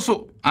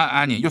요소수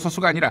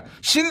요소수가 아니라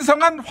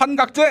신성한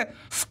환각제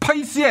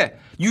스파이스의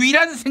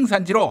유일한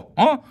생산지로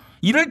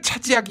이를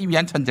차지하기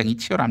위한 전쟁이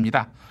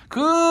치열합니다.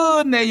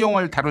 그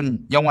내용을 다룬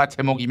영화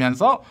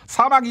제목이면서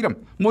사막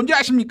이름 뭔지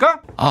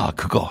아십니까?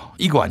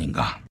 이거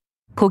아닌가?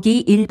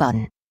 보기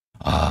 1번.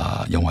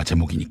 영화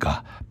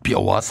제목이니까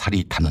뼈와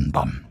살이 타는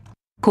밤.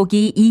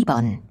 보기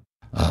 2번.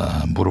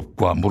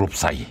 무릎과 무릎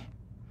사이.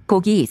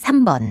 보기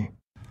 3번.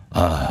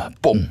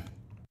 뽕.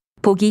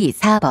 보기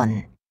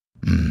 4번.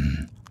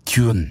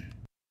 균.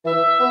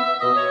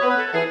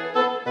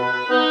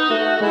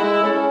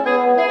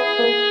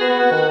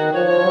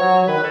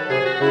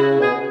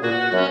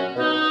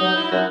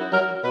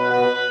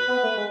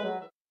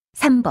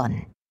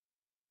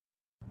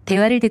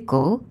 대화를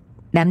듣고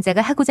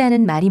남자가 하고자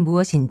하는 말이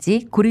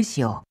무엇인지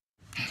고르시오.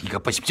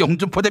 이것 보십시오,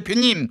 홍준표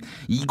대표님.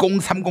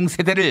 2030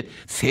 세대를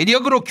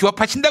세력으로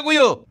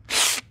규합하신다고요?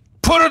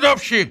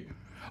 버릇없이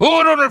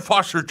언론을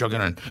봤을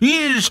적에는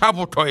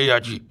인사부터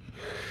해야지.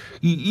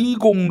 이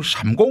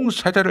 2030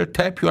 세대를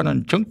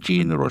대표하는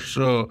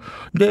정치인으로서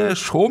내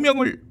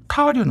소명을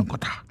다하려는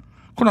거다.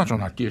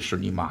 그나저나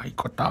뒤에서니 많이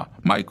컸다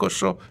많이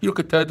컸어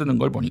이렇게 대드는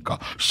걸 보니까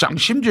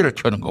쌍심지를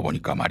켜는 거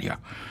보니까 말이야,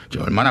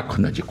 얼마나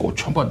컸는지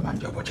꽃 한번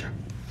만져보자.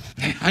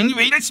 아니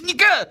왜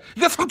이러십니까?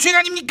 이거 성추행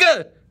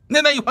아닙니까?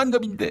 내 나이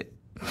환갑인데.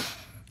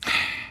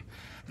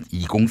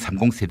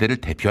 2030 세대를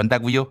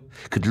대표한다고요?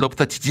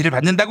 그들로부터 지지를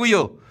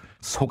받는다고요?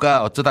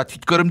 소가 어쩌다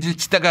뒷걸음질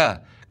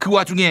치다가 그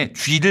와중에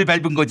쥐를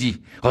밟은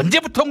거지.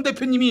 언제부터 홍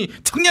대표님이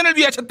청년을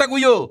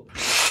위하셨다고요?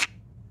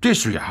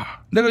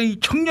 됐어야. 내가 이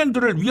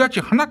청년들을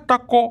위하지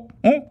않았다고?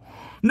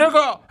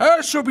 내가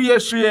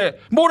SBS에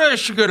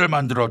모래시계를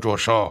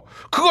만들어줘서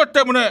그것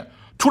때문에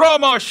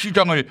드라마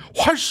시장을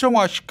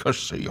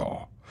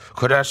활성화시켰어요.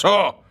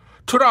 그래서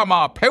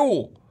드라마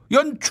배우,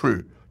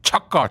 연출,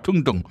 작가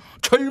등등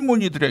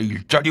젊은이들의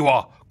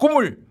일자리와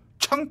꿈을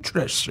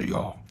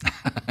창출했어요.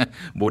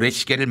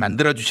 모래시계를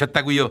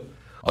만들어주셨다고요?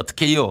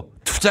 어떻게요?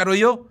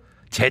 투자로요?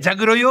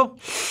 제작으로요?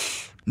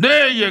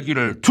 내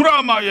얘기를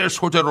드라마의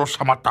소재로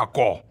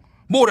삼았다고.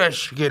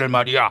 모래시계를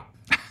말이야.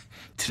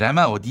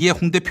 드라마 어디에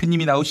홍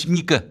대표님이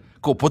나오십니까?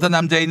 그 보다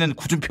남자에는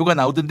구준표가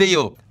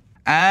나오던데요.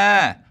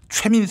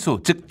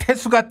 최민수 즉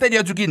태수가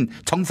때려 죽인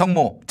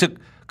정성모 즉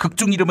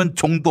극중 이름은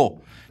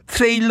종도,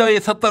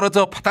 트레일러에서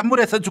떨어져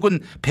바닷물에서 죽은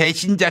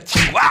배신자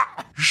친구.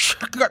 이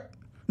새끼가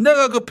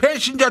내가 그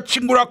배신자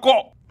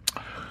친구라고.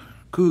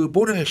 그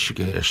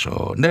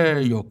모래시계에서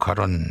내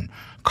역할은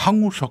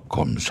강우석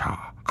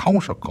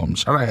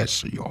검사라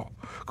했어요.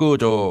 그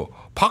저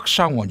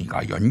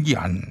박상원이가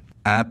연기한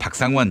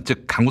박상원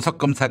즉 강우석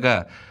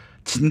검사가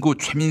친구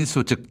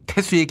최민수 즉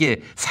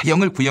태수에게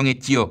사형을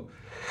구형했지요.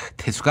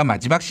 태수가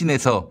마지막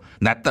씬에서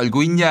나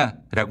떨고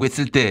있냐라고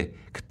했을 때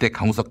그때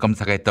강우석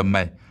검사가 했던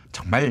말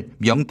정말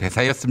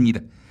명대사였습니다.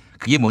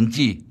 그게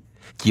뭔지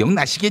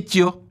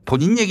기억나시겠지요?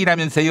 본인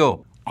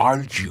얘기라면서요.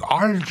 알지.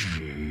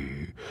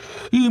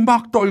 이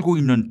막 떨고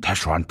있는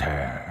태수한테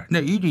내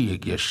이리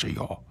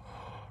얘기했어요.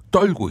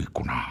 떨고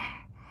있구나.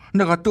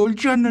 내가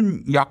떨지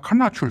않는 약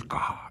하나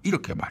줄까?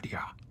 이렇게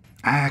말이야.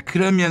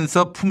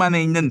 그러면서 품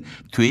안에 있는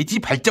돼지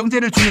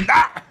발정제를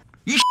주는다.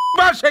 이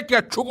씨발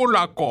새끼야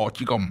죽을라고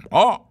지금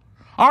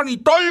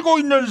아니 떨고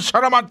있는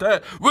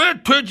사람한테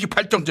왜 돼지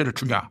발정제를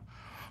주냐?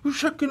 이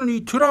새끼는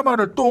이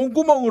드라마를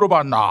똥구멍으로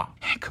봤나?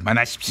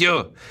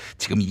 그만하십시오.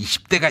 지금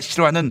 20대가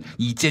싫어하는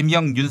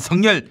이재명,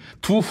 윤석열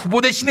두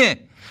후보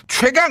대신에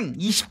최강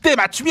 20대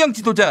맞춤형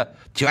지도자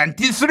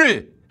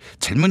안티수를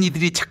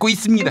젊은이들이 찾고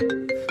있습니다.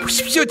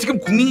 보십시오. 지금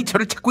국민이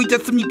저를 찾고 있지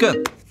않습니까?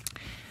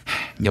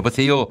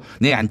 여보세요.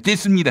 네,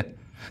 안티수입니다.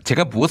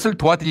 제가 무엇을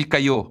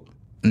도와드릴까요?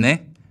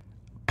 네?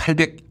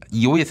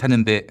 802호에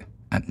사는데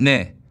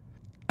네.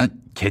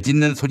 개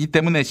짖는 소리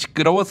때문에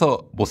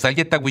시끄러워서 못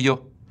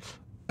살겠다고요?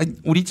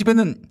 우리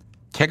집에는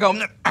개가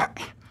없는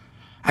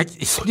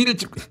소리를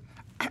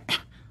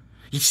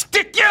이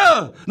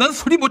새끼야! 난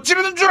소리 못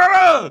지르는 줄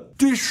알아!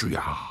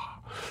 띠수야,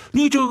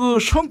 니 저거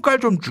성깔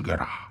좀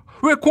주게라.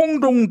 왜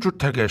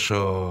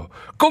공동주택에서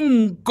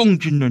끙끙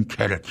짖는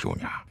개를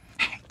키우냐?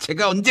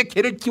 제가 언제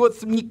개를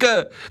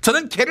키웠습니까?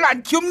 저는 개를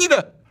안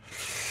키웁니다.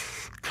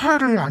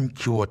 개를 안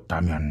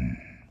키웠다면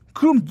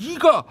그럼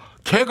네가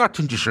개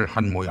같은 짓을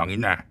한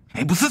모양이네.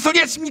 무슨 소리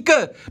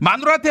하십니까?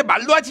 마누라한테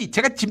말로 하지.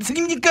 제가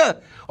짐승입니까?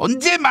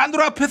 언제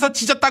마누라 앞에서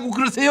짖었다고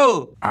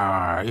그러세요?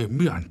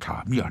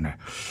 미안해.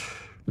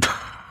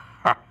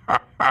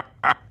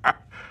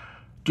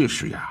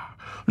 띠수야,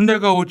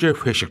 내가 어제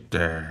회식 때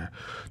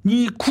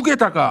네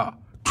국에다가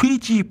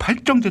돼지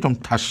발정제 좀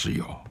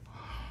탔어요.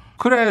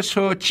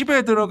 그래서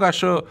집에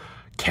들어가서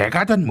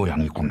개가 된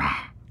모양이구나.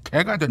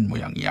 개가 된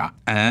모양이야.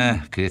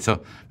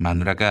 그래서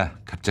마누라가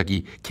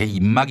갑자기 개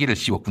입마개를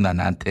씌웠구나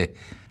나한테.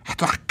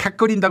 또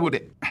학학거린다고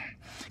그래.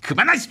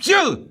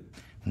 그만하십시오.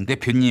 홍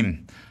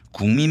대표님,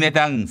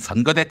 국민의당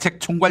선거대책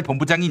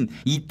총괄본부장인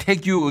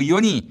이태규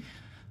의원이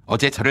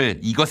어제 저를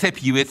이것에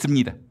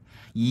비유했습니다.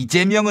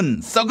 이재명은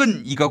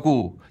썩은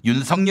이거고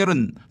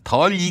윤석열은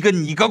덜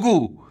익은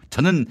이거고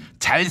저는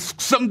잘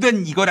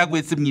숙성된 이거라고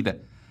했습니다.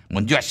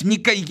 뭔지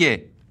아십니까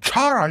이게?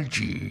 잘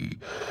알지.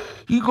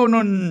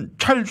 이거는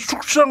잘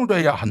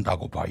숙성돼야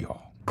한다고 봐요.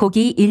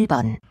 보기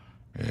 1번.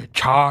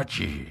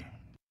 자지.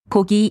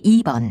 보기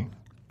 2번.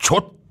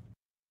 젖.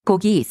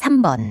 보기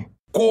 3번.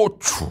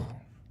 고추.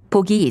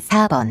 보기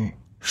 4번.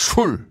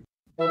 술.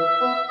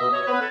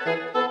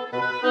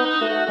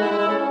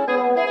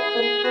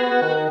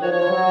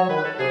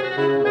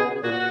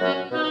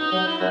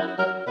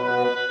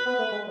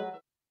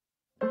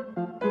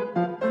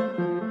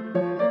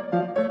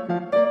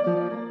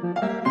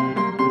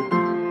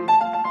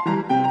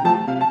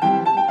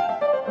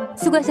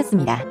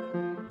 수고하셨습니다.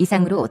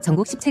 이상으로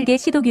전국 17개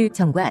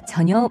시도교육청과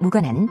전혀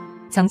무관한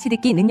정치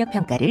듣기 능력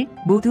평가를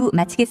모두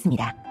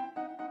마치겠습니다.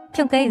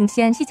 평가에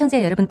응시한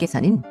시청자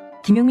여러분께서는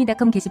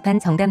김용민닷컴 게시판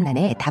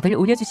정답란에 답을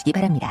올려주시기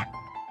바랍니다.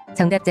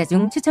 정답자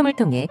중 추첨을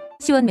통해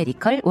시원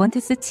메디컬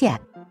원투스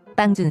치약,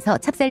 빵준서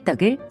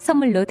찹쌀떡을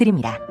선물로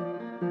드립니다.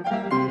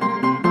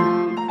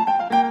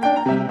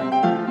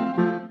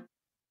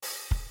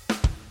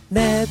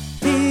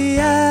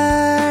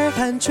 넷피알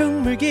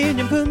단축물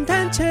기념품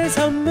단체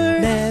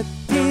선물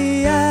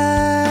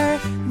넷피알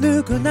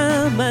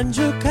누구나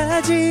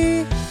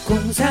만족하지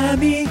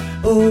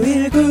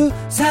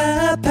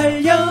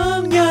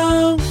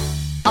 032-519-4800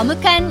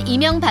 어묵한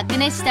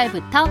이명박근혜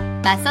시절부터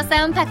맞서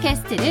싸운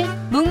팟캐스트를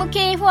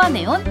묵묵히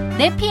후원해온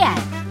넷피알.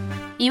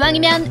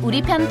 이왕이면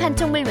우리 편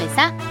판촉물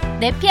회사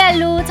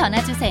넷피알로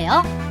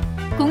전화주세요.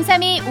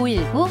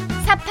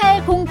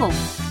 032-519-4800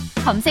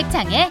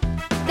 검색창에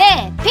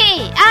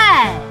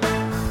넷피알.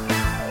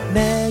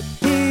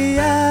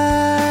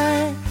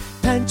 넷피알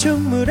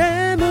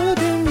단축물의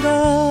모든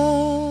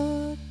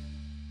것.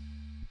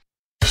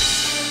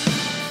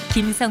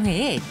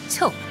 김성회의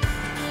촉.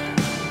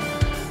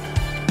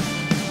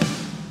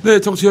 네,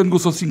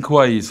 정치연구소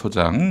싱크와이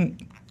소장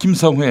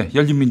김성회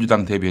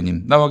열린민주당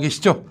대변인 나와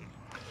계시죠?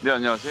 네,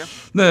 안녕하세요.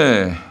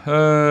 네,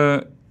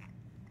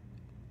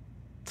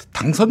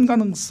 당선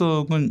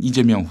가능성은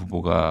이재명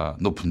후보가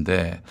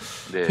높은데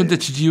네. 현재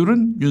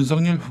지지율은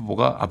윤석열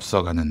후보가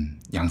앞서가는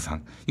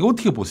양상. 이거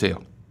어떻게 보세요?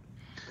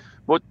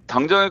 뭐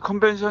당장의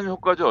컨벤션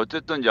효과죠.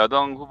 어쨌든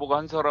야당 후보가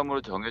한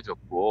사람으로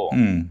정해졌고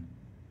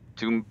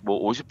지금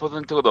뭐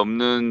 50%가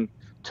넘는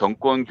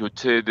정권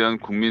교체에 대한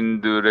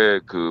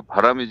국민들의 그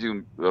바람이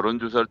지금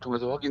여론조사를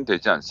통해서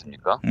확인되지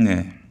않습니까?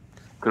 네.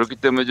 그렇기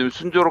때문에 지금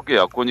순조롭게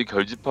야권이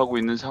결집하고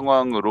있는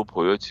상황으로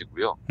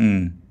보여지고요.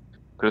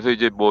 그래서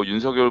이제 뭐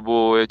윤석열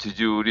후보의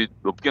지지율이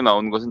높게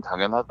나오는 것은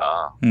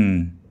당연하다.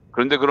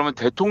 그런데 그러면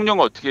대통령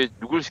어떻게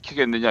누굴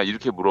시키겠느냐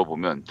이렇게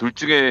물어보면 둘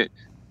중에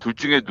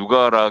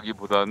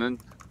누가라기보다는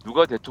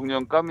누가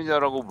대통령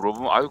까미냐라고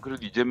물어보면 아유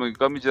그래도 이재명이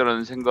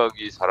까미자라는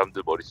생각이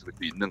사람들 머릿속에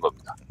또 있는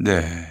겁니다. 네.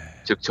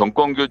 즉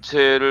정권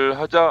교체를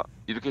하자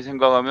이렇게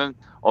생각하면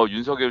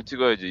윤석열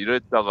찍어야지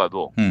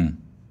이랬다가도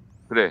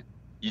그래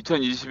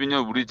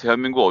 2022년 우리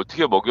대한민국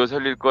어떻게 먹여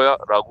살릴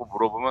거야라고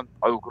물어보면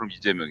아유 그럼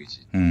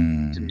이재명이지.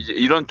 지금 이제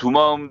이런 두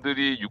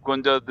마음들이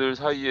유권자들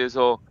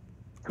사이에서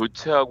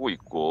교차하고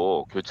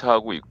있고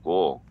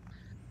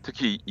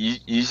특히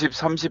 20,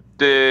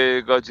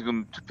 30대가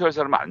지금 투표할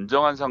사람을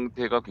안정한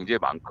상태가 굉장히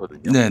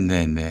많거든요.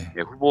 네네네.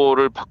 예,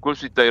 후보를 바꿀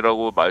수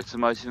있다라고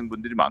말씀하시는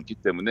분들이 많기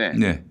때문에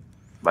네.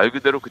 말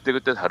그대로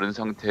그때그때 다른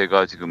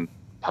상태가 지금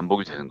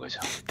반복이 되는 거죠.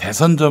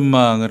 대선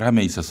전망을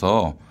함에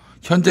있어서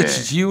현재 네.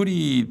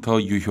 지지율이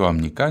더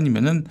유효합니까?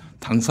 아니면은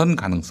당선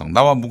가능성,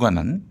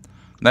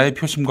 나의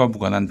표심과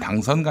무관한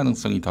당선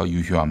가능성이 더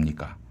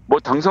유효합니까? 뭐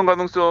당선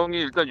가능성이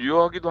일단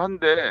유효하기도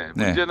한데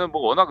네. 문제는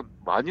뭐 워낙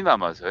많이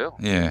남아서요.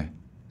 예.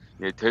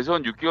 예,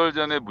 대선 6개월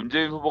전에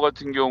문재인 후보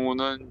같은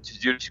경우는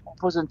지지율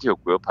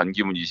 19%였고요.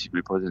 반기문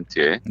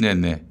 21%에.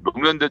 네네.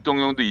 노무현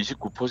대통령도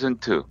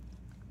 29%.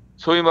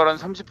 소위 말한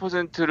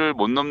 30%를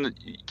못 넘는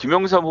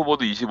김영삼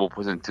후보도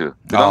 25%. 그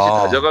당시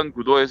다자간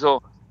구도에서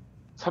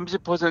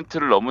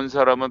 30%를 넘은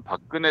사람은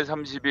박근혜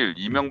 31,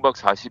 이명박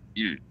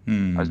 41,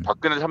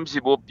 박근혜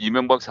 35,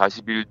 이명박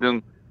 41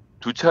 등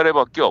두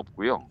차례밖에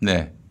없고요.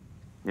 네.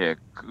 예,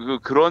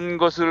 그런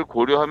것을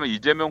고려하면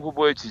이재명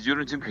후보의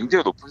지지율은 지금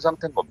굉장히 높은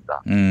상태인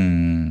겁니다.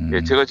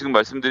 예, 제가 지금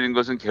말씀드린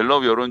것은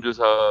갤럽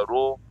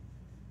여론조사로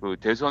그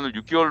대선을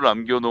 6개월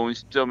남겨놓은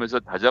시점에서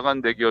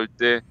다자간 대결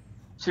때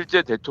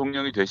실제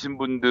대통령이 되신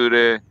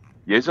분들의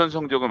예선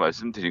성적을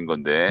말씀드린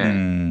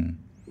건데,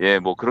 예,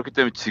 뭐 그렇기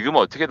때문에 지금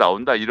어떻게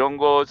나온다 이런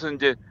것은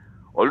이제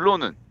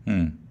언론은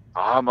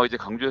막 이제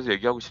강조해서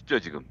얘기하고 싶죠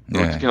지금.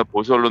 네. 특히나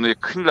보수 언론에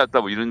큰일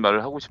났다 뭐 이런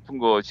말을 하고 싶은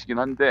것이긴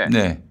한데,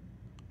 네.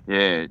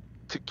 예,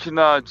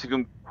 특히나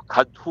지금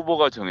갓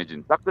후보가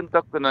정해진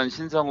따끈따끈한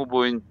신상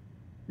후보인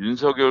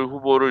윤석열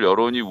후보를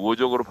여론이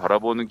우호적으로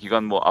바라보는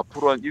기간 뭐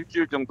앞으로 한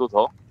일주일 정도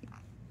더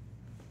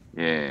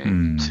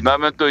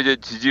지나면 또 이제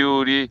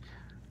지지율이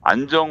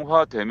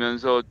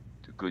안정화되면서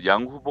그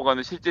양 후보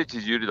간의 실제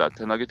지지율이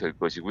나타나게 될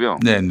것이고요.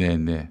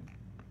 네네네.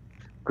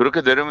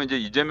 그렇게 되려면 이제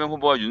이재명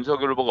후보와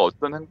윤석열 후보가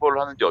어떤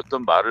행보를 하는지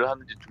어떤 말을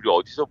하는지 둘이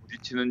어디서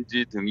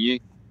부딪히는지 등이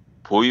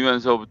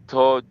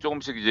보이면서부터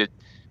조금씩 이제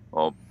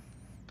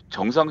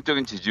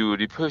정상적인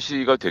지지율이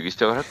표시가 되기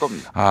시작을 할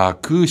겁니다.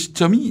 그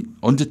시점이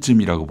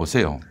언제쯤이라고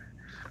보세요?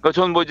 그러니까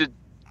저는 뭐 이제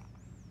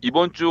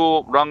이번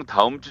주랑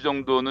다음 주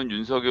정도는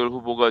윤석열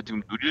후보가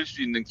지금 누릴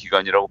수 있는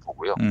기간이라고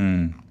보고요.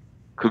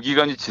 그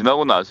기간이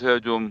지나고 나서야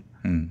좀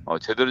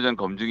제대로 된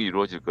검증이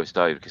이루어질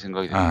것이다 이렇게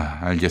생각이 됩니다.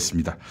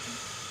 알겠습니다.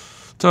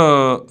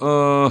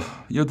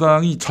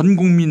 여당이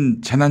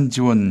전국민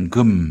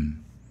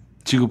재난지원금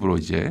지급으로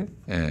이제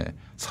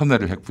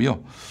선회를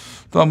했고요.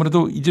 또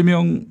아무래도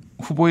이재명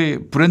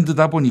후보의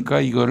브랜드다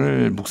보니까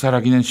이거를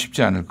묵살하기는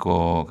쉽지 않을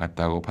것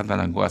같다고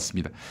판단한 것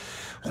같습니다.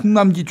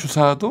 홍남기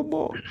주사도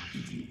뭐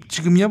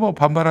지금이야 뭐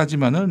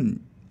반발하지만은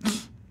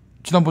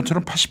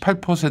지난번처럼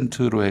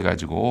 88%로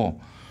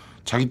해가지고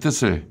자기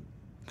뜻을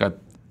그러니까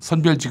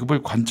선별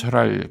지급을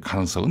관철할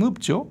가능성은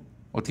없죠.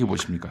 어떻게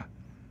보십니까?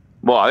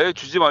 뭐 아예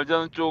주지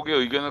말자는 쪽의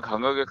의견을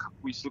강하게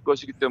갖고 있을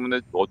것이기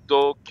때문에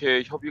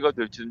어떻게 협의가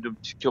될지는 좀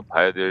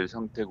지켜봐야 될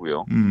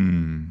상태고요.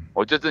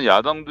 어쨌든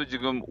야당도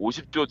지금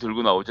 50조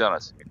들고 나오지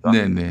않았습니까?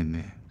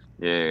 네네네.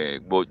 예,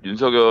 뭐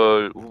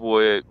윤석열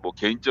후보의 뭐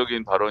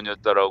개인적인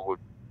발언이었다라고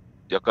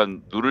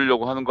약간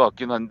누르려고 하는 것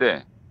같긴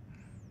한데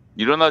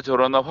이러나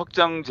저러나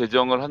확장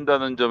재정을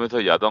한다는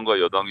점에서 야당과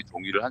여당이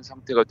동의를 한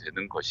상태가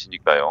되는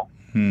것이니까요.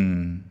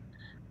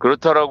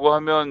 그렇다라고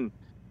하면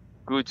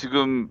그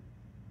지금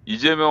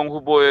이재명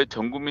후보의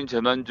전국민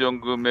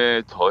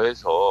재난지원금에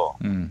더해서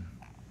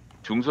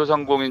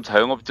중소상공인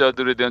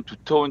자영업자들에 대한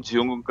두터운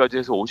지원금까지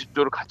해서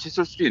 50조를 같이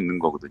쓸 수 있는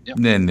거거든요.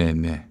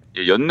 네네네.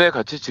 예, 연내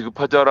같이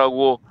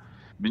지급하자라고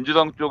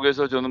민주당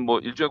쪽에서 저는 뭐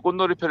일종의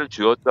꽃놀이패를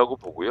쥐었다고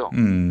보고요.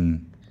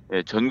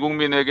 예, 전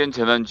국민에겐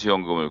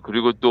재난지원금을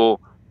그리고 또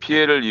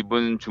피해를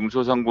입은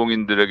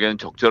중소상공인들에겐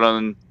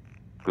적절한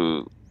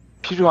그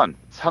필요한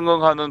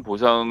상응하는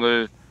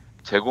보상을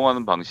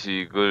제공하는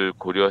방식을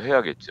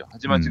고려해야겠죠.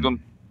 하지만 지금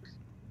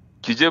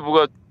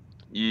기재부가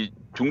이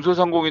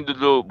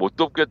중소상공인들도 못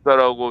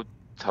돕겠다라고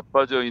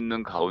자빠져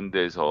있는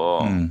가운데서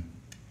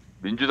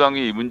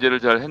민주당이 이 문제를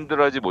잘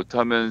핸들하지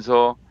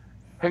못하면서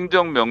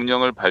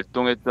행정명령을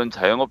발동했던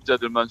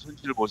자영업자들만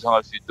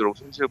손실보상할 수 있도록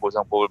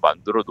손실보상법을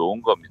만들어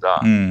놓은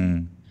겁니다.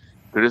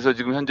 그래서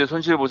지금 현재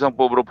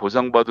손실보상법으로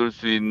보상받을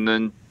수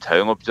있는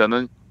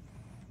자영업자는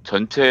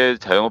전체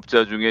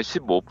자영업자 중에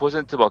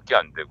 15%밖에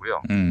안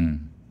되고요.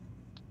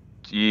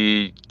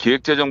 이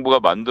기획재정부가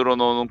만들어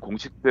놓은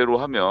공식대로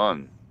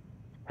하면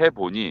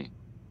해보니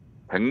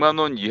 100만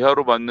원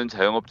이하로 받는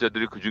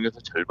자영업자들이 그 중에서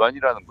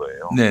절반이라는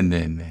거예요.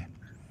 네네네.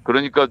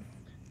 그러니까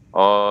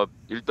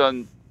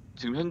일단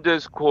지금 현재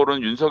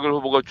스코어는 윤석열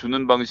후보가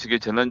주는 방식의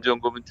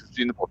재난지원금은 줄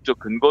수 있는 법적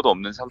근거도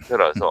없는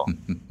상태라서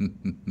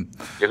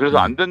예, 그래서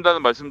안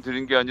된다는 말씀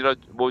드린 게 아니라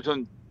뭐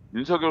전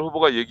윤석열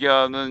후보가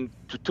얘기하는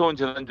두터운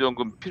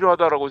재난지원금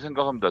필요하다라고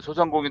생각합니다.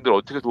 소상공인들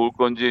어떻게 도울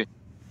건지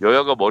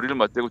여야가 머리를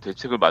맞대고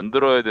대책을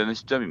만들어야 되는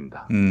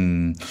시점입니다.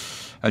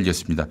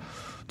 알겠습니다.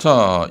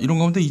 자, 이런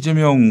가운데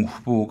이재명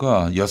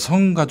후보가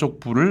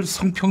여성가족부를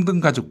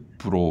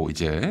성평등가족부로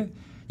이제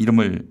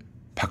이름을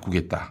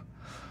바꾸겠다.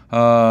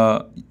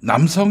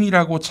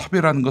 남성이라고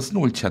차별하는 것은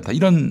옳지 않다.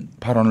 이런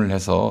발언을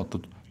해서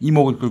또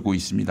이목을 끌고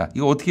있습니다.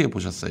 이거 어떻게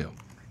보셨어요?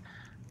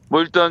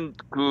 뭐 일단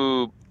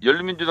그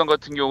열린민주당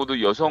같은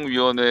경우도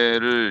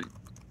여성위원회를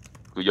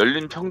그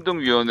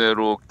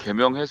열린평등위원회로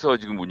개명해서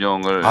지금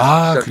운영을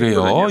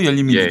시작했거든요. 그래요?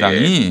 열린민주당이?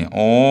 예, 예.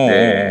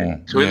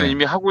 네, 저희는 네.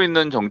 이미 하고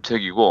있는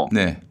정책이고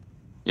네.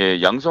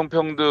 예,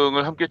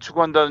 양성평등을 함께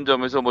추구한다는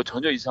점에서 뭐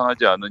전혀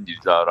이상하지 않은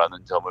일이다라는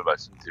점을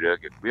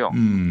말씀드려야겠고요.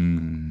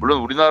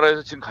 물론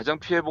우리나라에서 지금 가장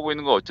피해보고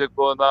있는 건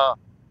어쨌거나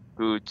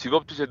그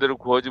직업도 제대로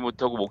구하지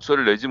못하고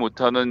목소리를 내지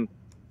못하는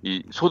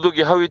이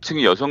소득이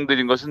하위층이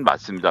여성들인 것은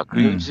맞습니다.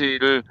 그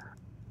현실을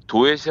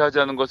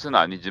도외시하자는 것은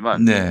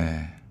아니지만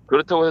네.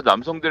 그렇다고 해서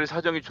남성들의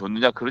사정이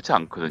좋느냐 그렇지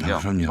않거든요.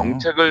 그럼요.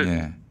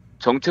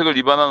 정책을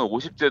위반하는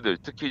 50대들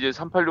특히 이제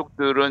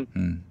 386들은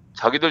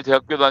자기들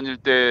대학교 다닐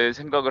때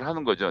생각을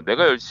하는 거죠.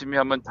 내가 열심히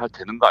하면 다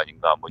되는 거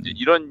아닌가. 뭐 이제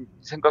이런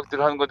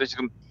생각들을 하는 건데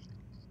지금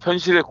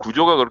현실의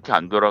구조가 그렇게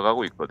안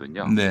돌아가고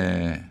있거든요.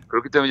 네.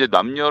 그렇기 때문에 이제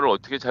남녀를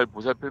어떻게 잘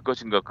보살필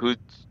것인가, 그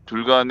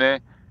둘 간의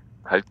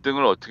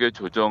갈등을 어떻게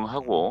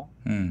조정하고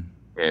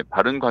예,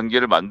 바른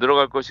관계를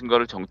만들어갈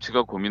것인가를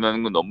정치가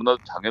고민하는 건 너무나도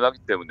당연하기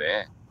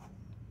때문에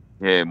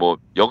예, 뭐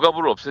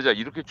여가부를 없애자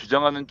이렇게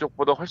주장하는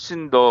쪽보다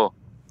훨씬 더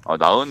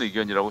나은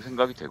의견이라고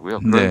생각이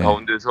되고요. 그런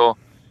가운데서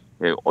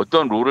예,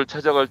 어떤 롤을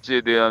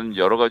찾아갈지에 대한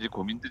여러 가지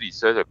고민들이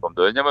있어야 될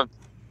겁니다. 왜냐하면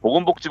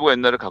보건복지부가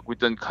옛날에 갖고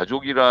있던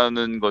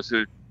가족이라는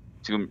것을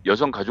지금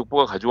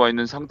여성가족부가 가져와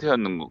있는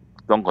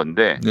상태였던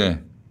건데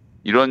네.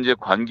 이런 이제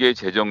관계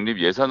재정립,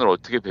 예산을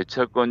어떻게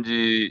배치할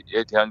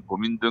건지에 대한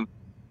고민 등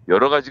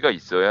여러 가지가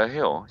있어야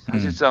해요.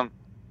 사실상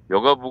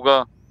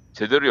여가부가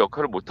제대로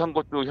역할을 못한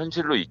것도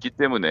현실로 있기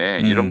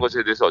때문에 이런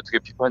것에 대해서 어떻게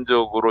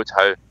비판적으로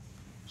잘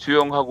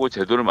수용하고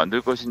제도를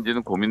만들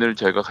것인지는 고민을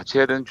저희가 같이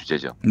해야 되는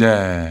주제죠.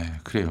 네,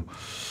 그래요.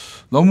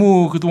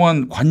 너무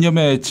그동안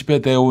관념에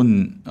지배되어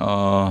온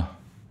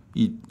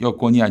이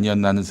여건이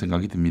아니었나 하는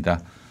생각이 듭니다.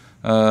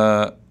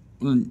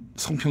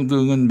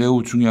 성평등은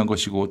매우 중요한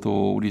것이고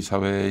또 우리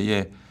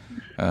사회의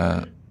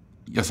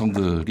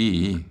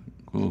여성들이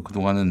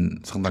그동안은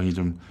상당히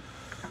좀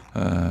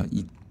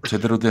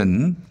제대로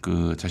된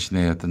그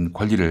자신의 어떤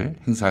권리를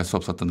행사할 수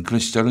없었던 그런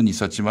시절은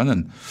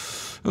있었지만은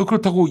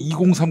그렇다고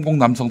 2030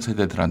 남성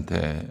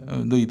세대들한테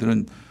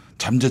너희들은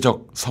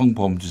잠재적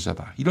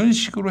성범죄자다 이런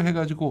식으로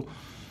해가지고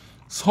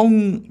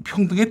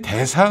성평등의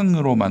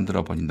대상으로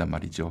만들어 버린단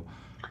말이죠.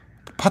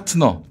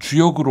 파트너,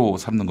 주역으로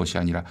삼는 것이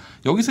아니라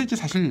여기서 이제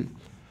사실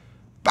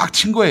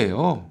빡친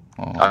거예요.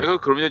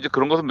 그러면 이제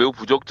그런 것은 매우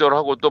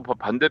부적절하고 또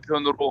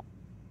반대편으로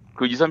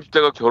그 20,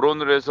 30대가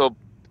결혼을 해서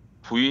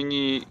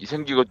부인이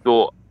생기고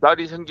또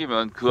딸이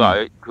생기면 그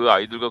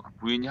아이들과 그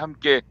부인이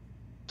함께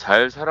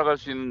잘 살아갈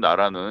수 있는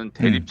나라는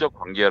대립적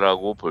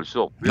관계라고 볼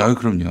수 없고요.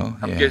 그럼요.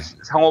 함께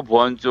상호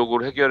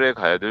보완적으로 해결해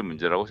가야 될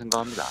문제라고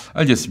생각합니다.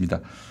 알겠습니다.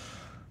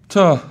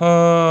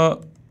 자,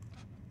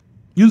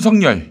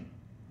 윤석열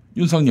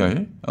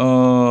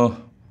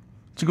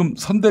지금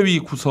선대위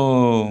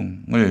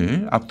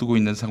구성을 앞두고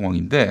있는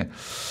상황인데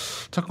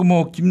자꾸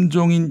뭐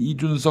김종인,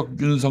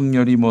 이준석,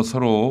 윤석열이 뭐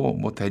서로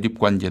뭐 대립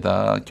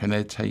관계다,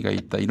 견해 차이가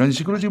있다 이런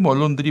식으로 지금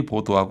언론들이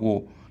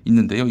보도하고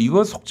있는데요.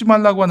 이거 속지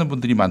말라고 하는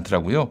분들이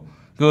많더라고요.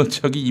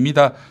 저기 이미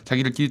다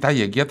자기들끼리 다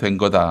얘기가 된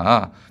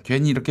거다.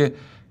 괜히 이렇게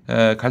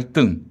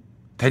갈등,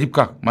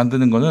 대립각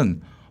만드는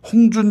거는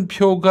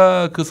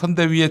홍준표가 그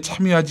선대위에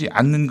참여하지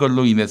않는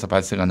걸로 인해서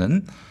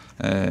발생하는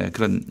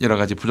그런 여러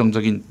가지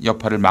부정적인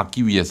여파를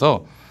막기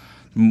위해서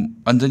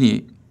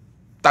완전히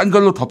딴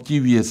걸로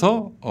덮기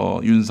위해서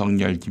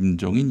윤석열,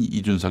 김종인,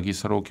 이준석이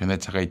서로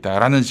견해차가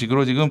있다라는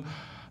식으로 지금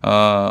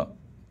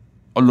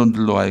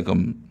언론들로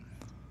하여금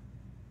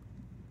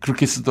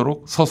그렇게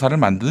쓰도록 서사를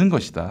만드는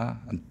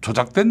것이다.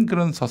 조작된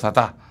그런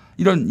서사다.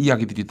 이런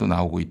이야기들이 또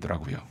나오고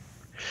있더라고요.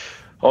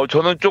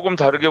 저는 조금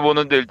다르게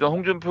보는데 일단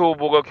홍준표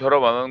후보가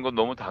결합 안 하는 건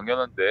너무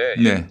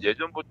당연한데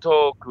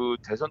예전부터 그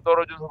대선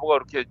떨어진 후보가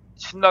그렇게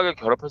신나게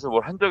결합해서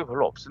뭘 한 적이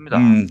별로 없습니다.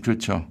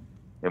 그렇죠.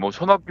 예, 뭐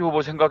손학규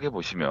후보 생각해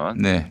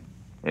보시면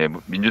예,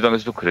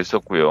 민주당에서도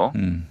그랬었고요.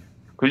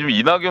 그리고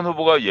이낙연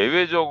후보가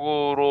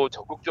예외적으로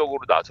적극적으로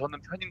나서는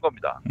편인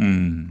겁니다.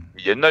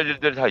 옛날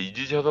일들을 다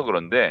잊으셔서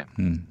그런데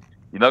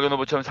이낙연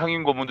후보처럼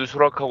상임 고문들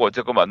수락하고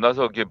어쨌건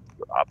만나서 이렇게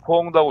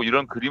포옹하고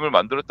이런 그림을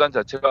만들었다는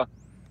자체가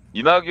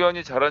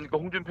이낙연이 잘하니까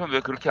홍준표는 왜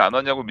그렇게 안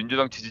하냐고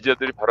민주당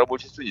지지자들이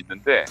바라보실 수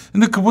있는데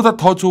근데 그보다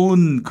더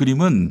좋은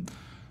그림은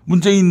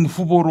문재인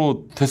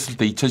후보로 됐을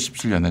때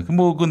 2017년에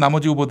그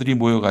나머지 후보들이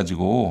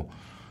모여가지고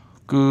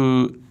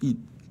이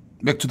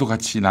맥주도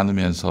같이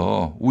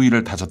나누면서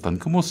우위를 다졌던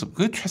그 모습,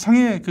 그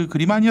최상의 그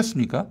그림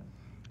아니었습니까?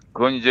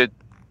 그건 이제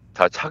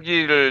다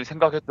차기를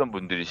생각했던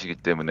분들이시기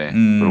때문에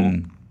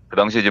그리고 그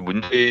당시에 이제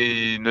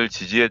문재인을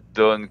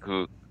지지했던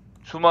그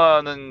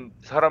수많은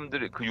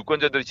사람들이 그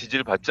유권자들의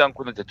지지를 받지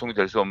않고는 대통령이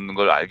될 수 없는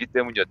걸 알기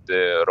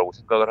때문이었다라고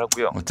생각을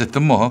하고요.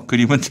 어쨌든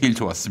그림은 제일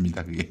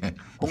좋았습니다. 그게.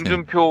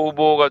 홍준표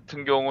후보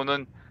같은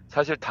경우는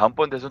사실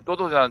다음번 대선 또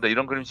도전한다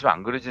이런 그림 지금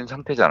안 그려진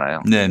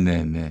상태잖아요.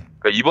 네네네.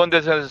 그러니까 이번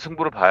대선에서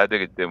승부를 봐야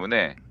되기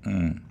때문에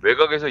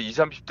외곽에서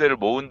 20, 30대를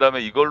모은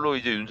다음에 이걸로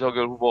이제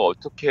윤석열 후보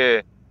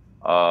어떻게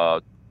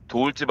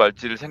도울지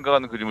말지를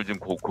생각하는 그림을 지금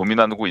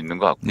고민하고 있는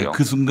것 같고요. 네,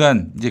 그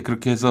순간 이제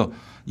그렇게 해서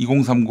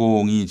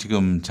 2030이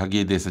지금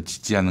자기에 대해서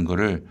지지하는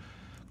거를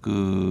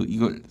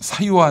이걸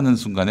사유화하는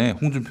순간에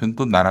홍준표는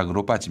또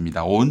나락으로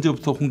빠집니다.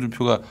 언제부터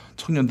홍준표가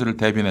청년들을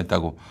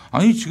대변했다고?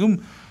 아니 지금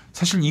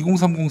사실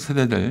 2030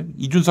 세대들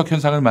이준석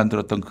현상을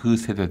만들었던 그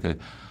세대들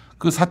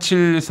그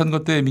 4.7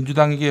 선거 때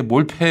민주당에게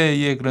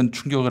몰패의 그런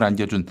충격을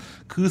안겨준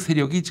그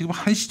세력이 지금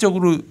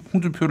한시적으로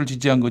홍준표를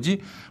지지한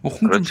거지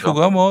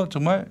홍준표가 그렇죠.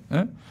 정말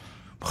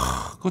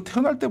그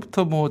태어날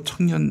때부터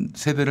청년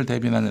세대를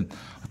대변하는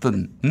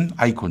어떤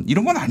아이콘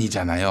이런 건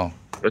아니잖아요.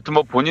 여튼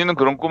본인은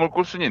그런 꿈을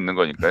꿀 수는 있는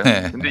거니까요.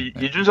 네. 근데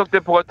이준석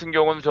대표 같은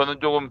경우는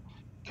저는 조금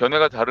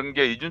견해가 다른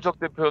게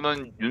이준석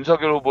대표는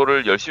윤석열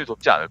후보를 열심히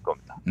돕지 않을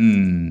겁니다.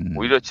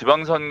 오히려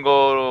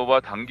지방선거와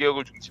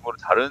당개혁을 중심으로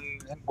다른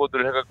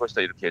행보들을 해갈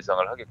것이다 이렇게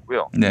예상을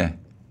하겠고요. 네.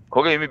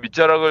 거기에 이미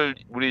밑자락을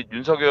우리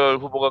윤석열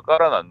후보가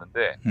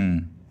깔아놨는데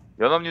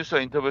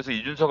연합뉴스와 인터뷰에서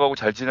이준석하고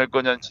잘 지낼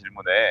거냐는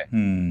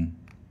질문에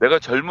내가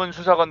젊은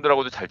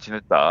수사관들하고도 잘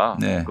지냈다.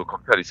 네. 그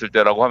검찰 있을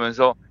때라고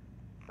하면서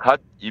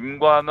갓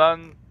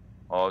임관한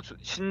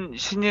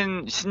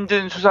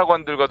신진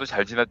수사관들과도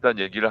잘 지냈다는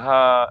얘기를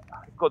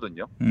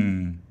했거든요.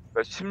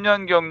 그러니까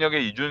 10년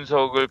경력의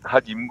이준석을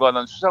갓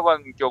임관한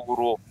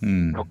수사관격으로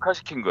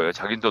격화시킨 거예요.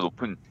 자기는 더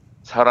높은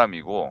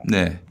사람이고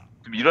네.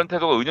 지금 이런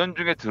태도가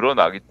은연중에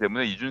드러나기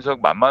때문에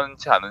이준석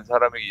만만치 않은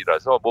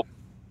사람이라서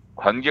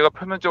관계가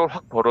표면적으로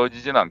확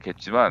벌어지진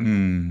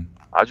않겠지만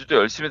아주 더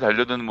열심히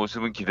달려드는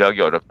모습은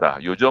기대하기 어렵다.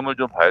 요 점을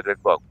좀 봐야 될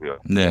것 같고요.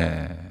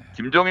 네.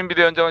 김종인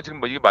비대위원장은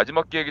지금 이게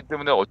마지막 기회이기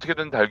때문에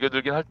어떻게든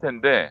달겨들긴 할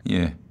텐데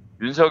예.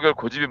 윤석열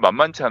고집이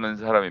만만치 않은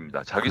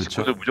사람입니다. 자기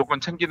식구들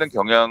무조건 챙기는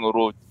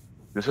경향으로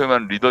소위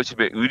말하는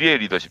리더십의 의리의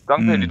리더십,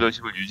 깡패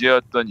리더십을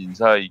유지해왔던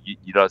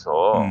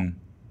인사이라서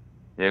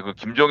그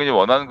김종인이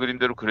원하는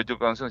그림대로 그려질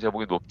가능성이 제가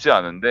보기에 높지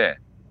않은데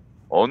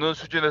어느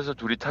수준에서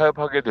둘이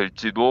타협하게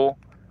될지도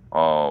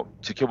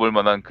지켜볼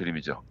만한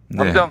그림이죠.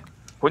 당장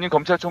본인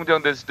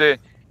검찰총장 됐을 때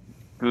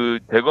그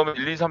대검의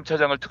 1, 2,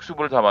 3차장을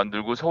특수부를 다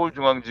만들고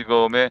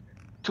서울중앙지검의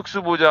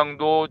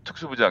특수부장도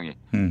특수부장이,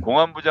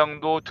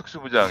 공안부장도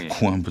특수부장이,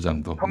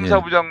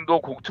 형사부장도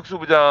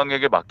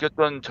특수부장에게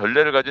맡겼던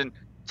전례를 가진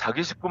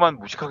자기 식구만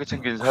무식하게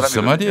챙기는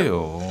사람이거든요.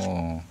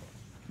 말이에요.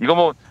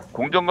 이거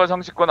공정과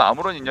상식과는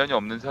아무런 인연이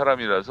없는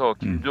사람이라서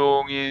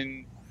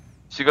김종인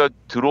씨가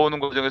들어오는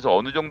과정에서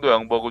어느 정도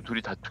양보하고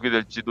둘이 다투게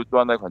될지도 또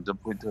하나의 관전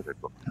포인트가 될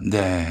겁니다.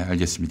 네,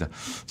 알겠습니다.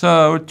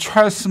 자, 우리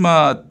찰스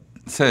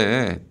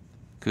맛의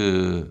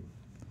그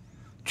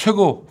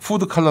최고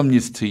푸드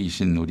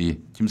칼럼니스트이신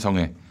우리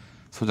김성회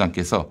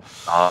소장께서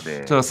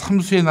저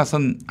삼수에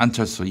나선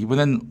안철수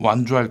이번엔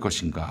완주할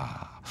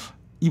것인가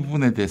이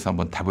부분에 대해서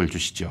한번 답을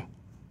주시죠.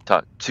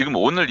 자, 지금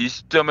오늘 이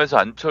시점에서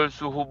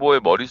안철수 후보의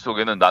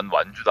머릿속에는 난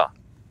완주다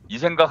이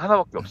생각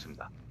하나밖에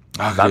없습니다.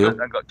 그래요?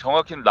 그러니까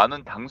정확히는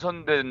나는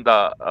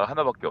당선된다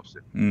하나밖에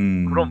없어요.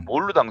 그럼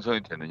뭘로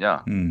당선이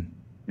되느냐?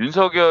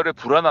 윤석열의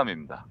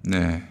불안함입니다.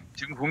 네.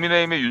 지금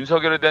국민의힘의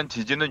윤석열에 대한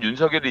지지는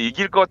윤석열이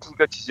이길 것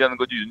같으니까 지지하는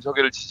거지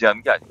윤석열을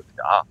지지하는 게 아니거든요.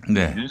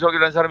 네.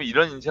 윤석열이라는 사람이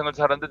이런 인생을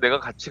살았는데 내가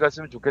같이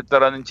갔으면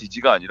좋겠다라는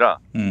지지가 아니라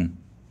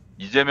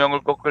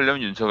이재명을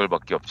꺾으려면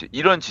윤석열밖에 없지.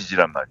 이런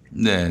지지란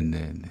말이에요.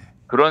 네.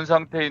 그런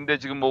상태인데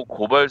지금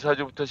고발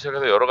사주부터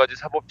시작해서 여러 가지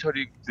사법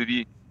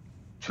처리들이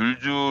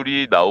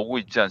줄줄이 나오고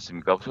있지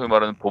않습니까? 소위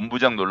말하는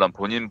본부장 논란,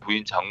 본인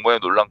부인 장모의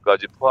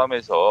논란까지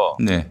포함해서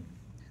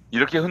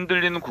이렇게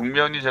흔들리는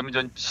국면이 되면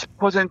전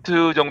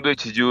 10% 정도의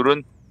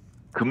지지율은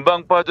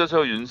금방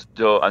빠져서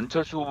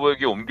안철수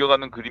후보에게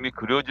옮겨가는 그림이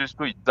그려질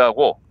수도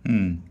있다고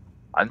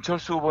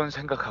안철수 후보는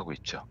생각하고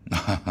있죠.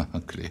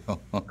 그래요?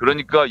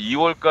 그러니까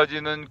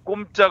 2월까지는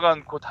꼼짝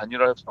않고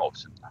단일화할 수는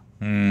없습니다.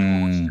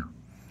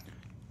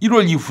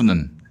 1월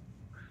이후는?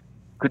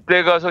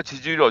 그때 가서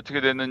지지율이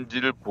어떻게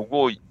되는지를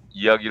보고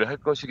이야기를 할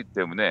것이기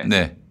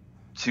때문에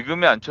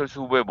지금의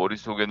안철수 후보의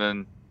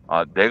머릿속에는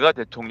내가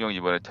대통령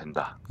이번에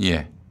된다.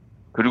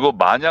 그리고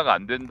만약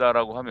안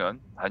된다라고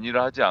하면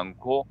단일화하지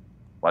않고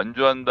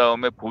완주한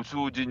다음에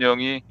보수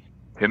진영이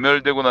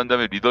괴멸되고 난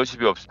다음에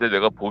리더십이 없을 때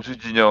내가 보수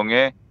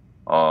진영을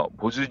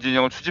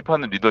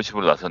수집하는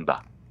리더십으로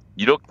나선다.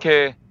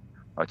 이렇게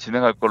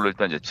진행할 걸로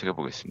일단 예측해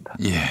보겠습니다.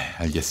 예,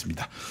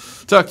 알겠습니다.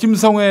 자,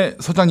 김성회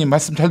소장님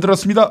말씀 잘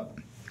들었습니다.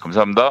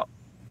 감사합니다.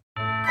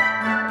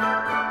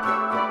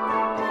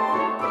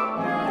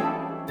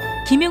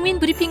 김용민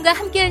브리핑과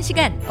함께한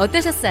시간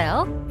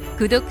어떠셨어요?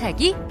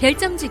 구독하기,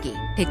 별점 주기,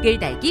 댓글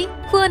달기,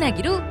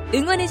 후원하기로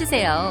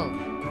응원해주세요.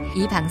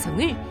 이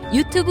방송을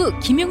유튜브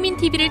김용민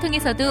TV를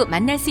통해서도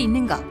만날 수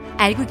있는 거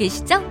알고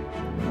계시죠?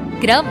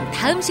 그럼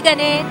다음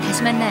시간에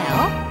다시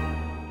만나요.